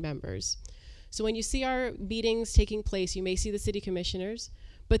 independent members. So when you see our meetings taking place, you may see the city commissioners,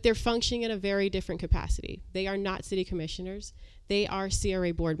 but they're functioning in a very different capacity. They are not city commissioners. They are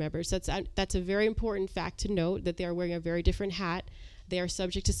CRA board members. That's a very important fact to note, that they are wearing a very different hat. They are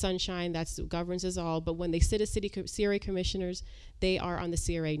subject to sunshine. That's what governs us all. But when they sit as CRA commissioners, they are on the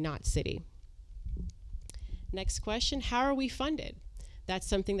CRA, not city. Next question, how are we funded? That's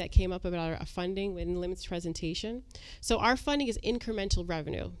something that came up about our funding in Lynn's presentation. So our funding is incremental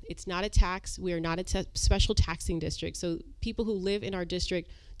revenue. It's not a tax. We are not a special taxing district. So people who live in our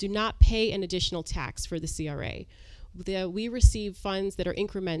district do not pay an additional tax for the CRA. We receive funds that are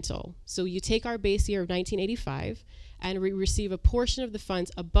incremental. So you take our base year of 1985, and we receive a portion of the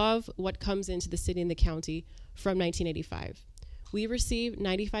funds above what comes into the city and the county from 1985. We receive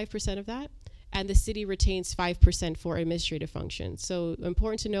 95% of that, and the city retains 5% for administrative functions. So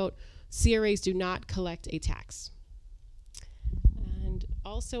important to note, CRAs do not collect a tax. And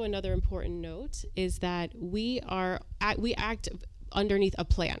also another important note is that we act underneath a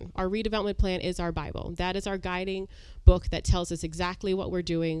plan. Our redevelopment plan is our Bible. That is our guiding book that tells us exactly what we're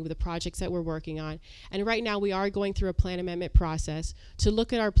doing, the projects that we're working on. And right now we are going through a plan amendment process to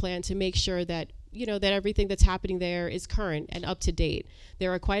look at our plan to make sure that that everything that's happening there is current and up to date.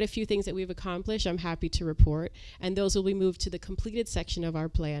 There are quite a few things that we've accomplished, I'm happy to report, and those will be moved to the completed section of our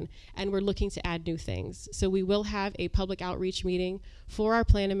plan, and we're looking to add new things. So we will have a public outreach meeting for our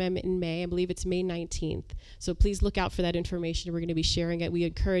plan amendment in May. I believe it's May 19th. So please look out for that information. We're going to be sharing it. We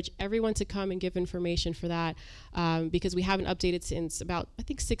encourage everyone to come and give information for that because we haven't updated since about, I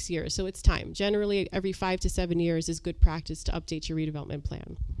think, 6 years. So it's time. Generally, every 5 to 7 years is good practice to update your redevelopment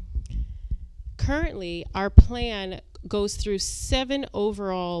plan. Currently, our plan goes through 7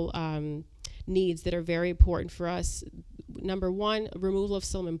 overall needs that are very important for us. Number 1, removal of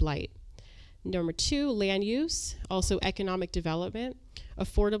slum and blight. Number 2, land use, also economic development,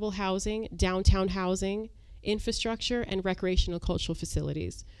 affordable housing, downtown housing, infrastructure, and recreational cultural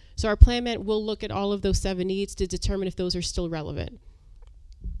facilities. So our plan will look at all of those 7 needs to determine if those are still relevant.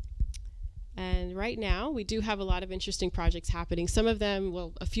 And right now, we do have a lot of interesting projects happening. Some of them,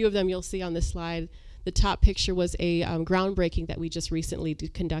 well, a few of them you'll see on this slide. The top picture was a groundbreaking that we just recently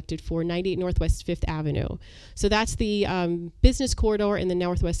conducted for 98 Northwest 5th Avenue. So that's the business corridor in the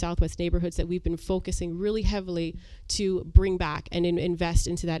Northwest-Southwest neighborhoods that we've been focusing really heavily to bring back and invest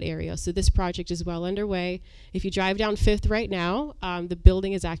into that area. So this project is well underway. If you drive down 5th right now, the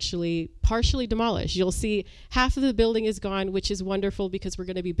building is actually partially demolished. You'll see half of the building is gone, which is wonderful because we're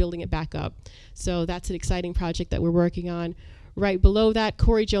going to be building it back up. So that's an exciting project that we're working on. Right below that,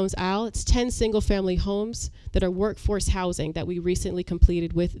 Corey Jones Isle. It's 10 single-family homes that are workforce housing that we recently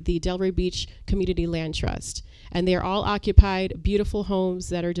completed with the Delray Beach Community Land Trust. And they are all occupied, beautiful homes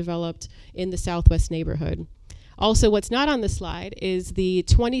that are developed in the Southwest neighborhood. Also, what's not on the slide is the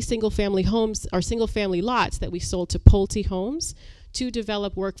 20 single-family homes or single-family lots that we sold to Pulte Homes to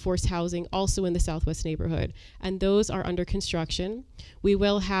develop workforce housing also in the Southwest neighborhood. And those are under construction. We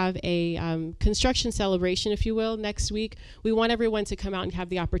will have a construction celebration, if you will, next week. We want everyone to come out and have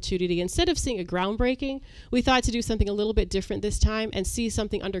the opportunity. Instead of seeing a groundbreaking, we thought to do something a little bit different this time and see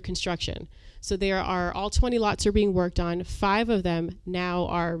something under construction. So there are, all 20 lots are being worked on. 5 of them now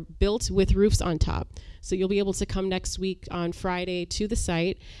are built with roofs on top. So you'll be able to come next week on Friday to the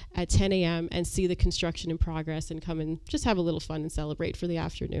site at 10 a.m. and see the construction in progress and come and just have a little fun and celebrate for the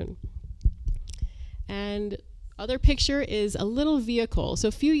afternoon. And other picture is a little vehicle. So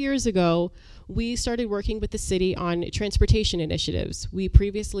a few years ago, we started working with the city on transportation initiatives. We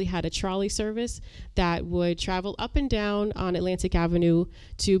previously had a trolley service that would travel up and down on Atlantic Avenue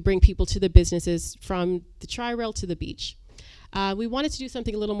to bring people to the businesses from the Tri-Rail to the beach. We wanted to do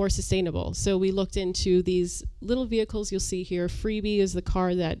something a little more sustainable, so we looked into these little vehicles you'll see here. Freebie is the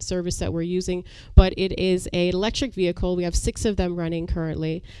car service that we're using, but it is an electric vehicle. We have 6 of them running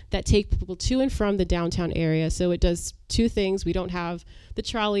currently that take people to and from the downtown area. So it does 2 things. We don't have the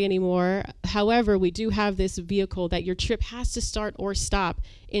trolley anymore. However, we do have this vehicle that your trip has to start or stop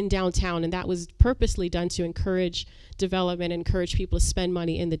in downtown, and that was purposely done to encourage development, encourage people to spend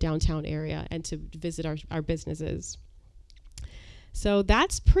money in the downtown area and to visit our businesses. So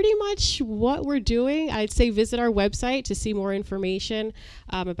that's pretty much what we're doing. I'd say visit our website to see more information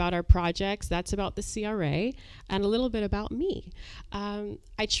about our projects. That's about the CRA and a little bit about me.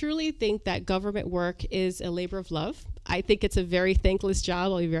 I truly think that government work is a labor of love. I think it's a very thankless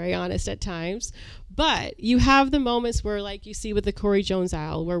job, I'll be very honest at times. But you have the moments where, like you see with the Corey Jones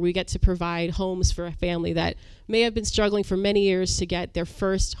Aisle, where we get to provide homes for a family that may have been struggling for many years to get their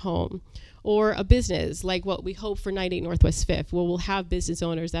first home. Or a business like what we hope for 98 Northwest 5th, where we'll have business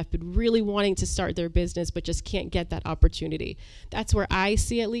owners that have been really wanting to start their business but just can't get that opportunity. That's where I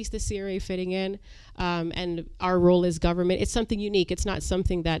see at least the CRA fitting in, and our role as government. It's something unique. It's not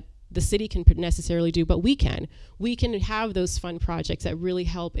something that the city can necessarily do, but we can. We can have those fun projects that really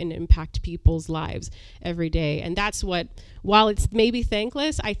help and impact people's lives every day. And that's what, while it's maybe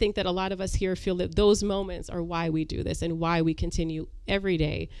thankless, I think that a lot of us here feel that those moments are why we do this and why we continue every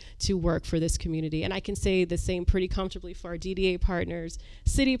day to work for this community. And I can say the same pretty comfortably for our DDA partners,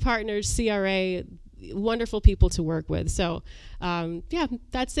 city partners, CRA, wonderful people to work with. So yeah,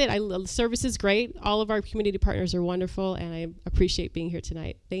 that's it. The service is great. All of our community partners are wonderful, and I appreciate being here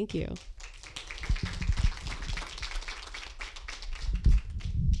tonight. Thank you.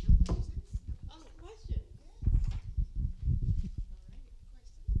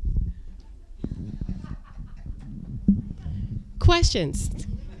 Questions?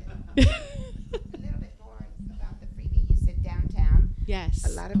 Yes. A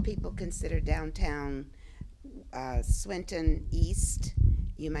lot of people consider downtown Swinton East.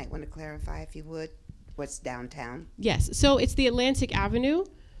 You might want to clarify, if you would, what's downtown? Yes, so it's the Atlantic Avenue,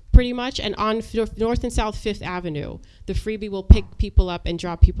 pretty much, and on North and South 5th Avenue, the Freebie will pick people up and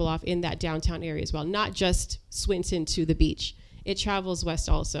drop people off in that downtown area as well, not just Swinton to the beach. It travels west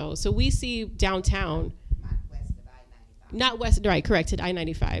also. So we see downtown. Not west of I-95. Not west, right, correct, at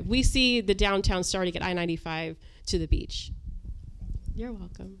I-95. We see the downtown starting at I-95 to the beach. You're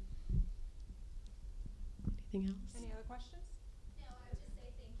welcome. Anything else? Any other questions? No, I would just say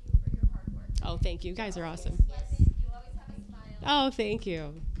thank you for your hard work. Oh, thank you. You guys are awesome. Yes, you always have a smile. Oh, thank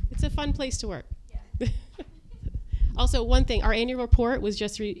you. It's a fun place to work. Yeah. Also, one thing, our annual report was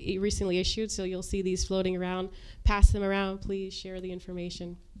just recently issued, so you'll see these floating around. Pass them around, please. Share the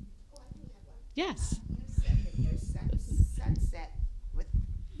information. Oh, I do have one. Yes. You said that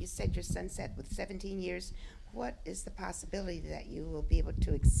you said your sunset with 17 years. What is the possibility that you will be able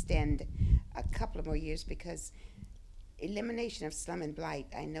to extend a couple of more years? Because elimination of slum and blight,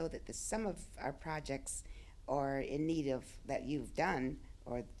 I know that some of our projects are in need of, that you've done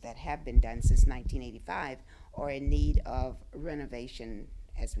or that have been done since 1985, are in need of renovation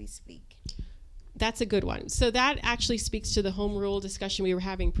as we speak. That's a good one. So that actually speaks to the home rule discussion we were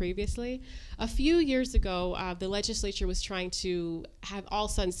having previously. A few years ago, the legislature was trying to have all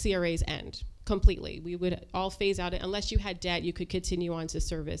sudden CRAs end completely. We would all phase out it. Unless you had debt, you could continue on to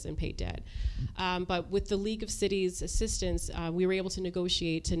service and pay debt. But with the League of Cities assistance, we were able to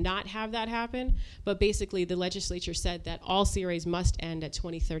negotiate to not have that happen. But basically, the legislature said that all CRAs must end at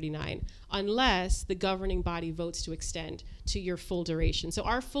 2039 unless the governing body votes to extend to your full duration. So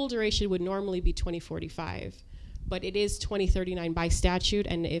our full duration would normally be 2045. But it is 2039 by statute,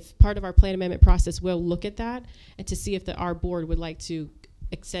 and if part of our plan amendment process, we'll look at that and to see if our board would like to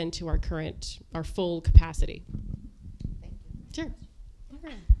extend to our full capacity. Thank you. Sure.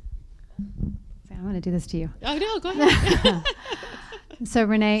 So I'm going to to do this to you. Oh, no, go ahead. So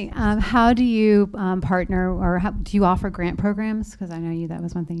Renee, how do you partner, or how, do you offer grant programs? Because I know that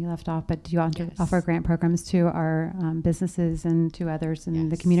was one thing you left off, but do you offer grant programs to our businesses and to others in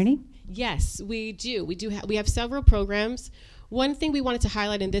the community? Yes, we do. We have several programs. One thing we wanted to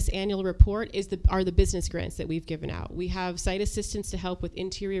highlight in this annual report are the business grants that we've given out. We have site assistance to help with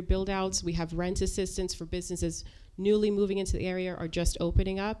interior build outs. We have rent assistance for businesses newly moving into the area or just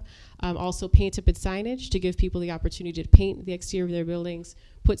opening up. Also paint up and signage to give people the opportunity to paint the exterior of their buildings,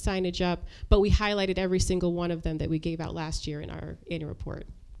 put signage up. But we highlighted every single one of them that we gave out last year in our annual report.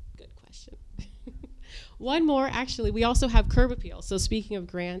 Good question. One more, actually, we also have curb appeal. So speaking of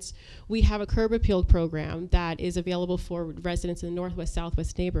grants, we have a curb appeal program that is available for residents in the Northwest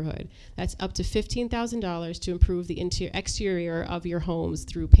Southwest neighborhood. That's up to $15,000 to improve the exterior of your homes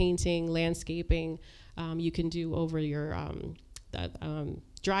through painting, landscaping. You can do over your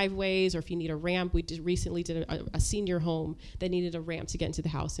driveways, or if you need a ramp. We recently did a senior home that needed a ramp to get into the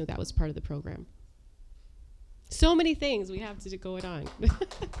house, and that was part of the program. So many things we have to go on.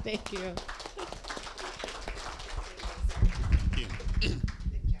 Thank you.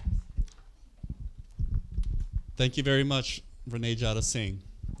 Thank you very much, Renee Jada Singh.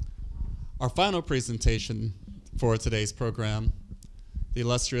 Our final presentation for today's program, the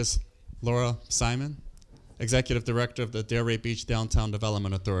illustrious Laura Simon, Executive Director of the Delray Beach Downtown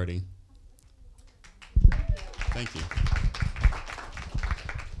Development Authority. Thank you.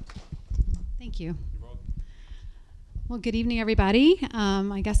 Thank you. Well, good evening, everybody.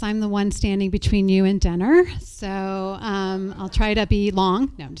 I guess I'm the one standing between you and dinner, so I'll try to be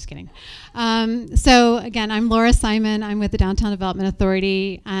long. No, I'm just kidding. So again, I'm Laura Simon. I'm with the Downtown Development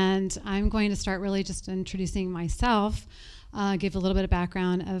Authority, and I'm going to start really just introducing myself, give a little bit of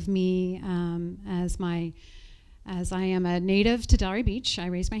background of me as I am a native to Delray Beach. I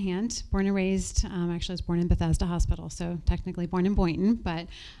raised my hand, born and raised. Actually, I was born in Bethesda Hospital, so technically born in Boynton. But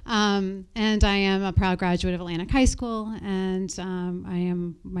and I am a proud graduate of Atlantic High School, and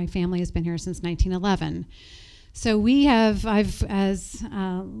my family has been here since 1911. So as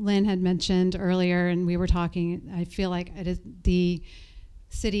Lynn had mentioned earlier, and we were talking, I feel like the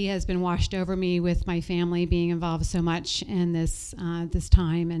city has been washed over me with my family being involved so much in this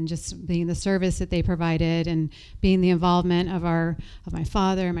time, and just being the service that they provided, and being the involvement of my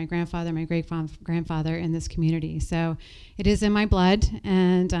father, my grandfather, my great-grandfather in this community. So it is in my blood,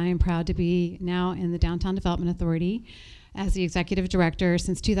 and I am proud to be now in the Downtown Development Authority as the executive director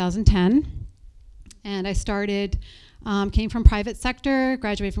since 2010. And I came from private sector,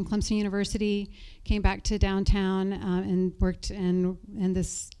 graduated from Clemson University, came back to downtown and worked came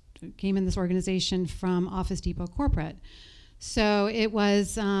in this organization from Office Depot Corporate. So it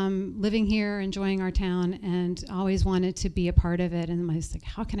was living here, enjoying our town, and always wanted to be a part of it. And I was like,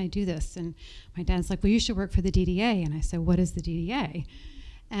 how can I do this? And my dad's like, well, you should work for the DDA. And I said, what is the DDA?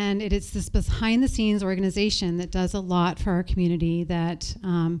 And it's this behind-the-scenes organization that does a lot for our community that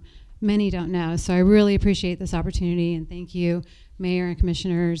many don't know. So I really appreciate this opportunity, and thank you, Mayor and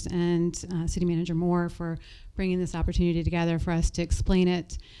Commissioners and City Manager Moore, for bringing this opportunity together for us to explain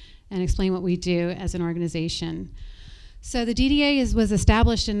it and explain what we do as an organization. So the DDA was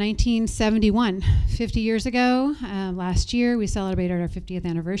established in 1971, 50 years ago. Last year we celebrated our 50th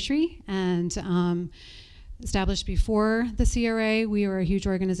anniversary, and established before the CRA. We were a huge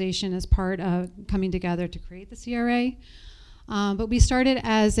organization as part of coming together to create the CRA. But we started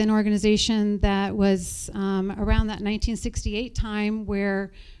as an organization that was around that 1968 time,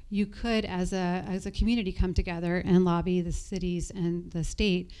 where you could, as a community, come together and lobby the cities and the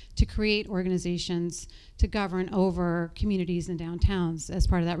state to create organizations to govern over communities and downtowns as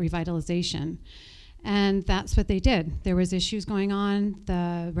part of that revitalization. And that's what they did. There was issues going on.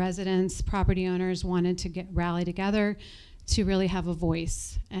 The residents, property owners wanted to rally together to really have a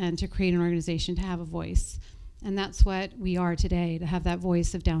voice, and to create an organization to have a voice. And that's what we are today, to have that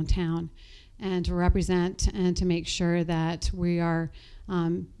voice of downtown, and to represent and to make sure that we are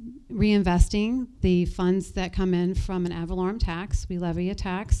reinvesting the funds that come in from an ad valorem tax. We levy a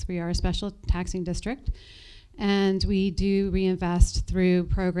tax. We are a special taxing district. And we do reinvest through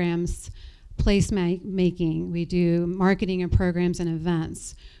programs, place making. We do marketing and programs and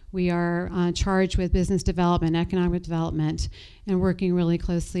events. We are charged with business development, economic development, and working really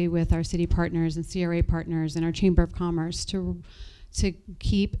closely with our city partners and CRA partners and our Chamber of Commerce to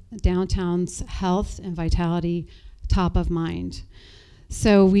keep downtown's health and vitality top of mind.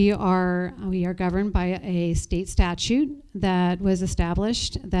 So we are governed by a state statute that was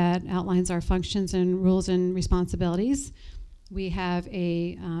established that outlines our functions and rules and responsibilities. We have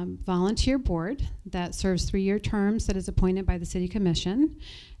a volunteer board that serves 3-year terms that is appointed by the City Commission,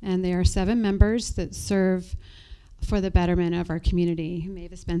 and there are 7 members that serve for the betterment of our community.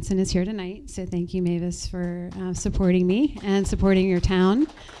 Mavis Benson is here tonight, so thank you, Mavis, for supporting me and supporting your town.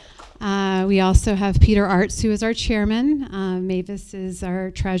 We also have Peter Arts, who is our chairman. Mavis is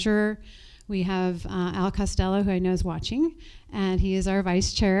our treasurer. We have Al Costello, who I know is watching, and he is our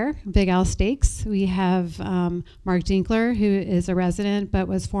vice chair, Big Al Stakes. We have Mark Dinkler, who is a resident but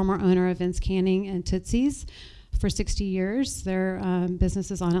was former owner of Vince Canning and Tootsie's for 60 years. Their business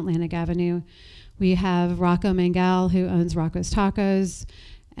is on Atlantic Avenue. We have Rocco Mangal, who owns Rocco's Tacos,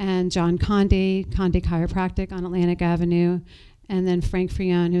 and John Conde Chiropractic on Atlantic Avenue, and then Frank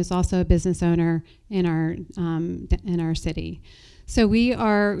Frione, who is also a business owner in our city. So we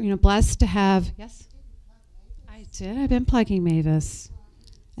are, blessed to have. Yes, I did. I've been plugging Mavis.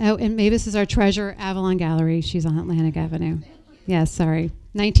 Oh, and Mavis is our treasurer, Avalon Gallery. She's on Atlantic Avenue. Yes, sorry,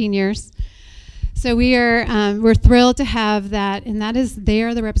 19 years. So we're thrilled to have that, and they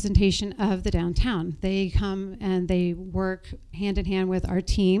are the representation of the downtown. They come and they work hand in hand with our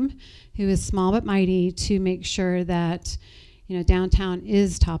team, who is small but mighty, to make sure that downtown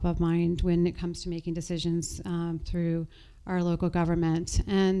is top of mind when it comes to making decisions through our local government,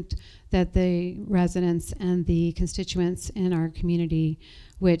 and that the residents and the constituents in our community,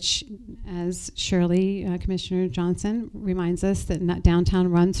 which, as Shirley, Commissioner Johnson reminds us, that downtown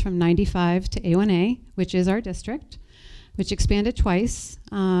runs from 95 to A1A, which is our district, which expanded twice.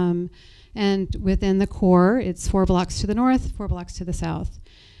 And within the core, it's 4 blocks to the north, 4 blocks to the south.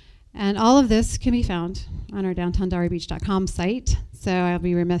 And all of this can be found on our downtowndelrabeach.com site. So I'll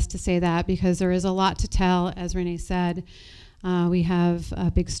be remiss to say that, because there is a lot to tell. As Renee said, we have a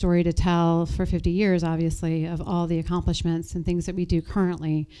big story to tell for 50 years, obviously, of all the accomplishments and things that we do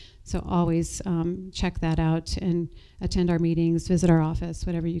currently. So always check that out and attend our meetings, visit our office,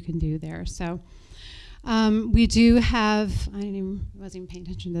 whatever you can do there. So we do have, I wasn't even paying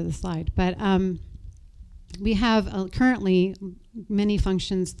attention to the slide, but we have currently many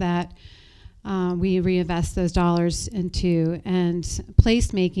functions that we reinvest those dollars into, and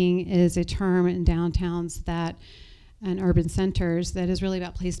placemaking is a term in downtowns and urban centers that is really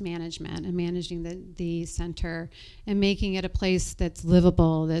about place management and managing the center and making it a place that's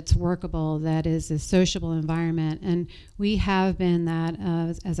livable, that's workable, that is a sociable environment. And we have been that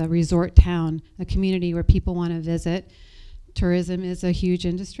as a resort town, a community where people want to visit. Tourism is a huge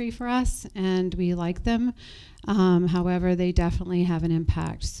industry for us, and we like them. However, they definitely have an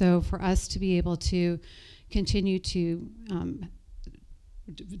impact. So for us to be able to continue to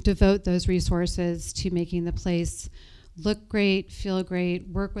devote those resources to making the place look great, feel great,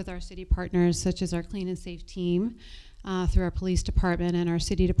 work with our city partners, such as our Clean and Safe team, through our police department and our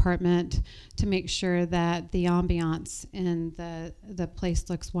city department, to make sure that the ambiance in the place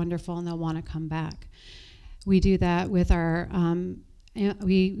looks wonderful and they'll want to come back. We do that with our,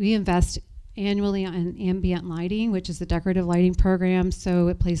 we invest annually on ambient lighting, which is the decorative lighting program, so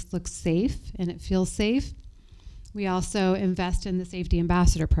a place looks safe and it feels safe. We also invest in the Safety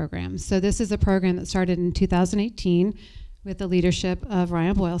Ambassador program. So this is a program that started in 2018 with the leadership of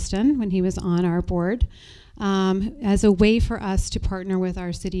Ryan Boylston when he was on our board, as a way for us to partner with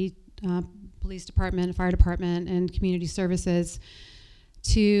our city police department, fire department, and community services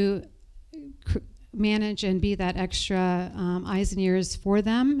to manage and be that extra eyes and ears for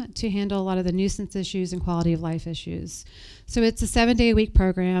them to handle a lot of the nuisance issues and quality of life issues. So it's a 7-day-a-week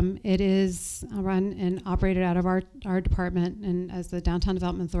program. It is run and operated out of our department, and as the Downtown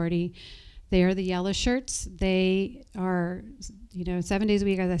Development Authority, they are the yellow shirts. They are, 7 days a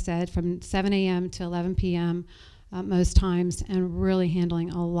week, as I said, from 7 a.m. to 11 p.m. Most times, and really handling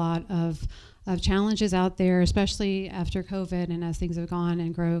a lot of challenges out there, especially after COVID and as things have gone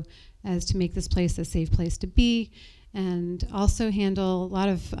and grow, as to make this place a safe place to be, and also handle a lot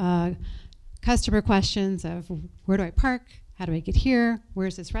of customer questions of where do I park, how do I get here,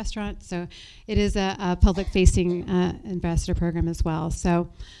 where's this restaurant. So it is a public-facing ambassador program as well.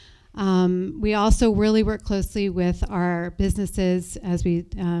 So we also really work closely with our businesses as we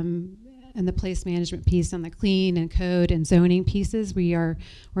and the place management piece on the clean and code and zoning pieces. We are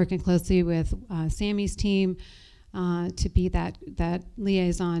working closely with Sammy's team to be that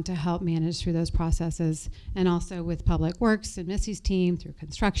liaison to help manage through those processes, and also with Public Works and Missy's team through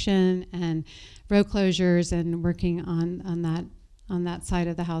construction and road closures and working on that side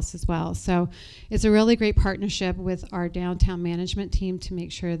of the house as well. So it's a really great partnership with our downtown management team to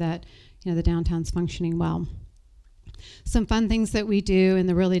make sure that the downtown's functioning well. Some fun things that we do,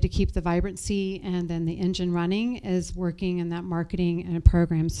 and really to keep the vibrancy and then the engine running, is working in that marketing and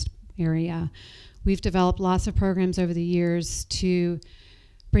programs area. we've developed lots of programs over the years to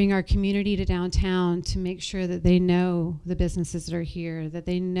bring our community to downtown to make sure that they know the businesses that are here, that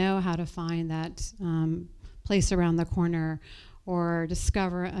they know how to find that place around the corner or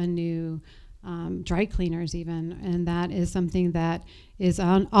discover a new dry cleaners even. And that is something that is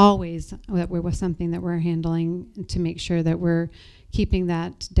always something that we're handling to make sure that we're keeping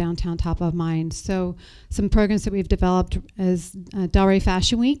that downtown top of mind. So some programs that we've developed is Delray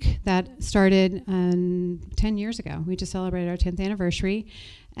Fashion Week that started 10 years ago. We just celebrated our 10th anniversary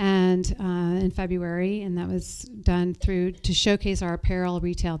and in February, and that was done to showcase our apparel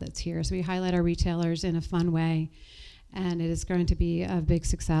retail that's here. So we highlight our retailers in a fun way, and it is going to be a big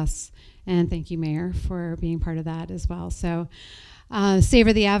success. And thank you, Mayor, for being part of that as well. So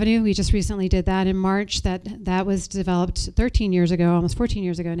Savor the Avenue, we just recently did that in March. That was developed 13 years ago, almost 14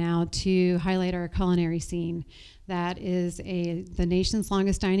 years ago now, to highlight our culinary scene. That is the nation's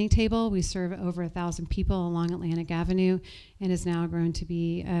longest dining table. We serve over 1,000 people along Atlantic Avenue, and has now grown to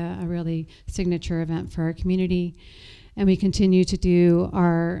be a really signature event for our community. And we continue to do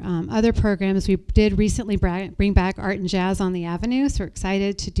our other programs. We did recently bring back Art and Jazz on the Avenue, so we're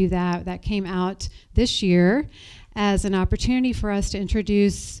excited to do that. That came out this year as an opportunity for us to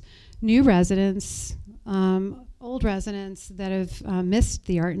introduce new residents, old residents that have missed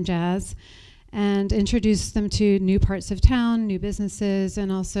the art and jazz, and introduce them to new parts of town, new businesses,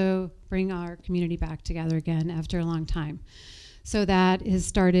 and also bring our community back together again after a long time. So that is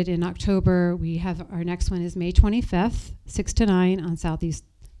started in October. We have our next one is May 25th, 6 to 9 on Southeast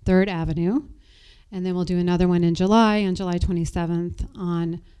 3rd Avenue. And then we'll do another one in July, on July 27th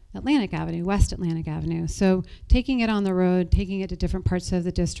on Atlantic Avenue, West Atlantic Avenue. So taking it on the road, taking it to different parts of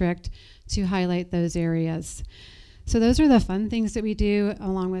the district to highlight those areas. So those are the fun things that we do,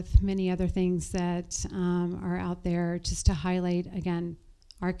 along with many other things that are out there, just to highlight, again,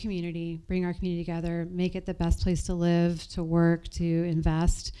 our community, bring our community together, make it the best place to live, to work, to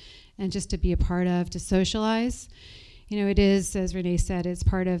invest, and just to be a part of, to socialize. You know, it is, as Renee said, it's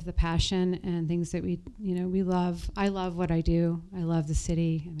part of the passion and things that we love. I love what I do. I love the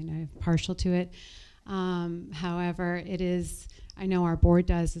city. I mean, I'm partial to it. However, it is, I know our board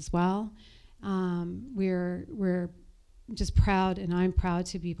does as well. We're just proud, and I'm proud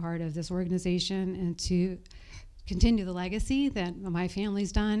to be part of this organization and to continue the legacy that my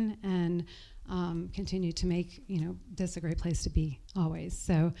family's done, and continue to make this a great place to be always.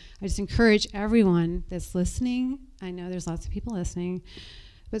 So I just encourage everyone that's listening. I know there's lots of people listening,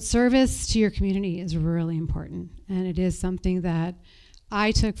 but service to your community is really important, and it is something that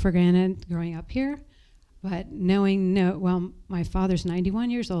I took for granted growing up here. But my father's 91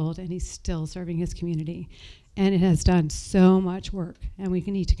 years old, and he's still serving his community, and it has done so much work, and we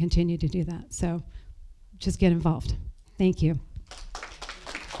need to continue to do that. So just get involved. Thank you.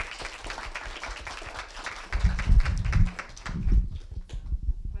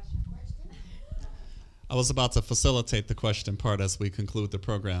 I was about to facilitate the question part as we conclude the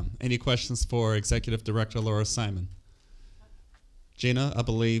program. Any questions for Executive Director Laura Simon? Gina, I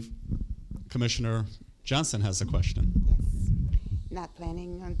believe Commissioner Johnson has a question. Yes. Not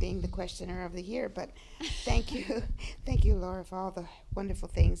planning on being the questioner of the year, but thank you. Thank you, Laura, for all the wonderful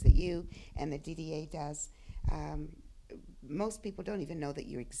things that you and the DDA does. Most people don't even know that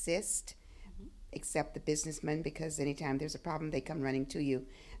you exist, except the businessmen, because anytime there's a problem, they come running to you,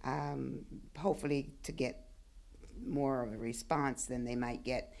 hopefully to get more of a response than they might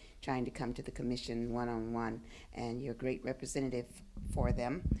get trying to come to the commission one-on-one. And you're a great representative for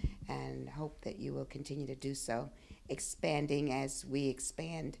them, and hope that you will continue to do so, expanding as we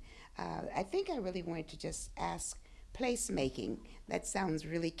expand. I think I really wanted to just ask, placemaking, that sounds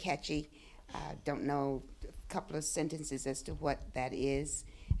really catchy. Don't know a couple of sentences as to what that is.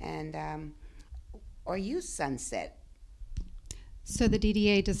 And are you sunset? So the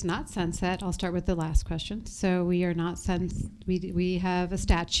DDA does not sunset. I'll start with the last question. So we are not we have a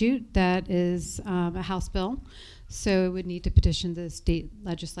statute that is a House bill. So it would need to petition the state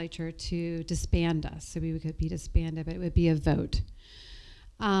legislature to disband us. So we could be disbanded, but it would be a vote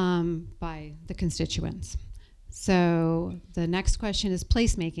by the constituents. So the next question is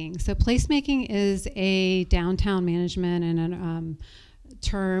placemaking. So placemaking is a downtown management and a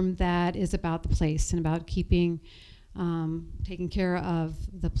term that is about the place and about keeping, taking care of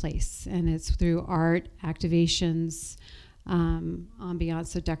the place. And it's through art, activations, ambiance,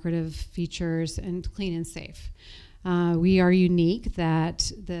 so decorative features, and clean and safe. We are unique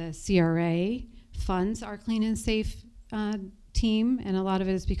that the CRA funds our clean and safe team, and a lot of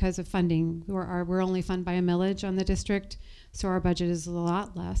it is because of funding. We're only funded by a millage on the district, So our budget is a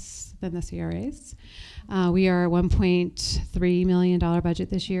lot less than the CRA's. We are a $1.3 million budget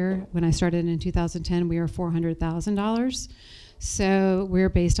this year. When I started in 2010, we were $400,000. So we're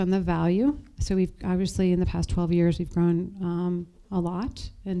based on the value. So we've obviously in the past 12 years, we've grown a lot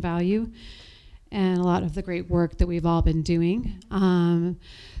in value and a lot of the great work that we've all been doing.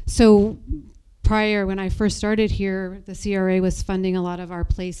 So prior, when I first started here, the CRA was funding a lot of our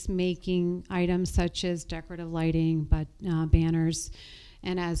place-making items such as decorative lighting, but banners.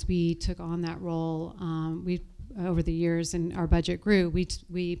 And as we took on that role, we over the years and our budget grew,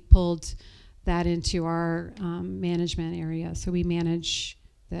 we pulled that into our management area. So we manage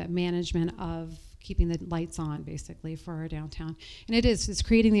the management of keeping the lights on, basically, for our downtown. And it's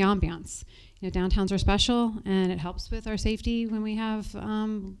creating the ambiance. You know, downtowns are special, and it helps with our safety when we have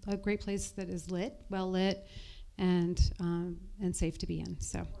a great place that is lit, well lit, and safe to be in.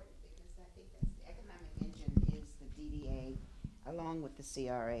 So. Because I think that's the economic engine is the DDA, along with the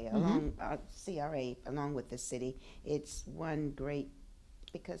CRA, along with the city. It's one great,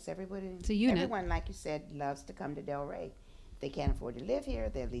 because everyone, like you said, loves to come to Delray. If they can't afford to live here,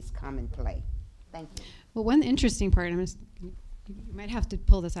 they at least come and play. Thank you. Well, one interesting part, you might have to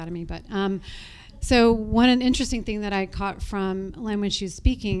pull this out of me, but so an interesting thing that I caught from Lynn when she was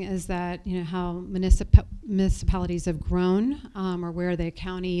speaking is that, you know, how municipalities have grown, or where the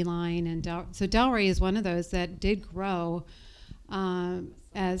county line and so Delray is one of those that did grow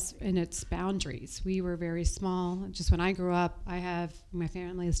as in its boundaries. We were very small. Just when I grew up, my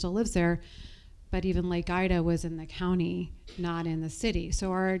family still lives there, but even Lake Ida was in the county, not in the city. So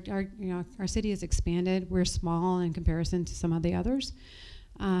our city has expanded. We're small in comparison to some of the others.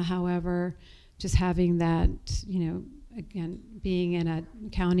 However, just having that, you know, again, being in a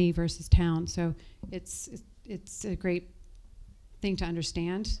county versus town, so it's a great thing to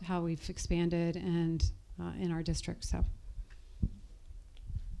understand how we've expanded and in our district. So.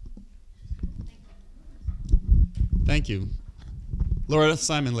 Thank you. Laura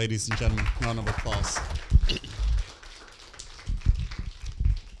Simon, ladies and gentlemen, round of applause.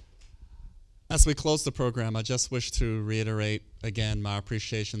 As we close the program, I just wish to reiterate again my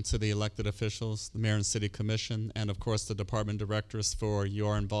appreciation to the elected officials, the Mayor and City Commission, and of course the department directors for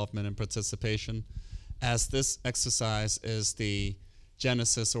your involvement and participation, as this exercise is the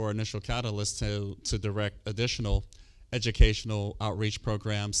genesis or initial catalyst to direct additional educational outreach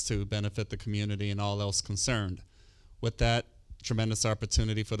programs to benefit the community and all else concerned. With that tremendous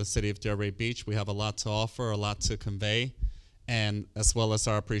opportunity for the city of Delray Beach, we have a lot to offer, a lot to convey, and as well as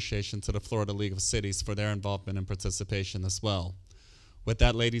our appreciation to the Florida League of Cities for their involvement and participation as well. With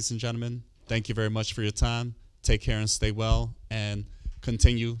that, ladies and gentlemen, thank you very much for your time. Take care and stay well, and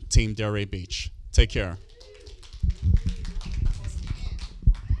continue Team Delray Beach. Take care.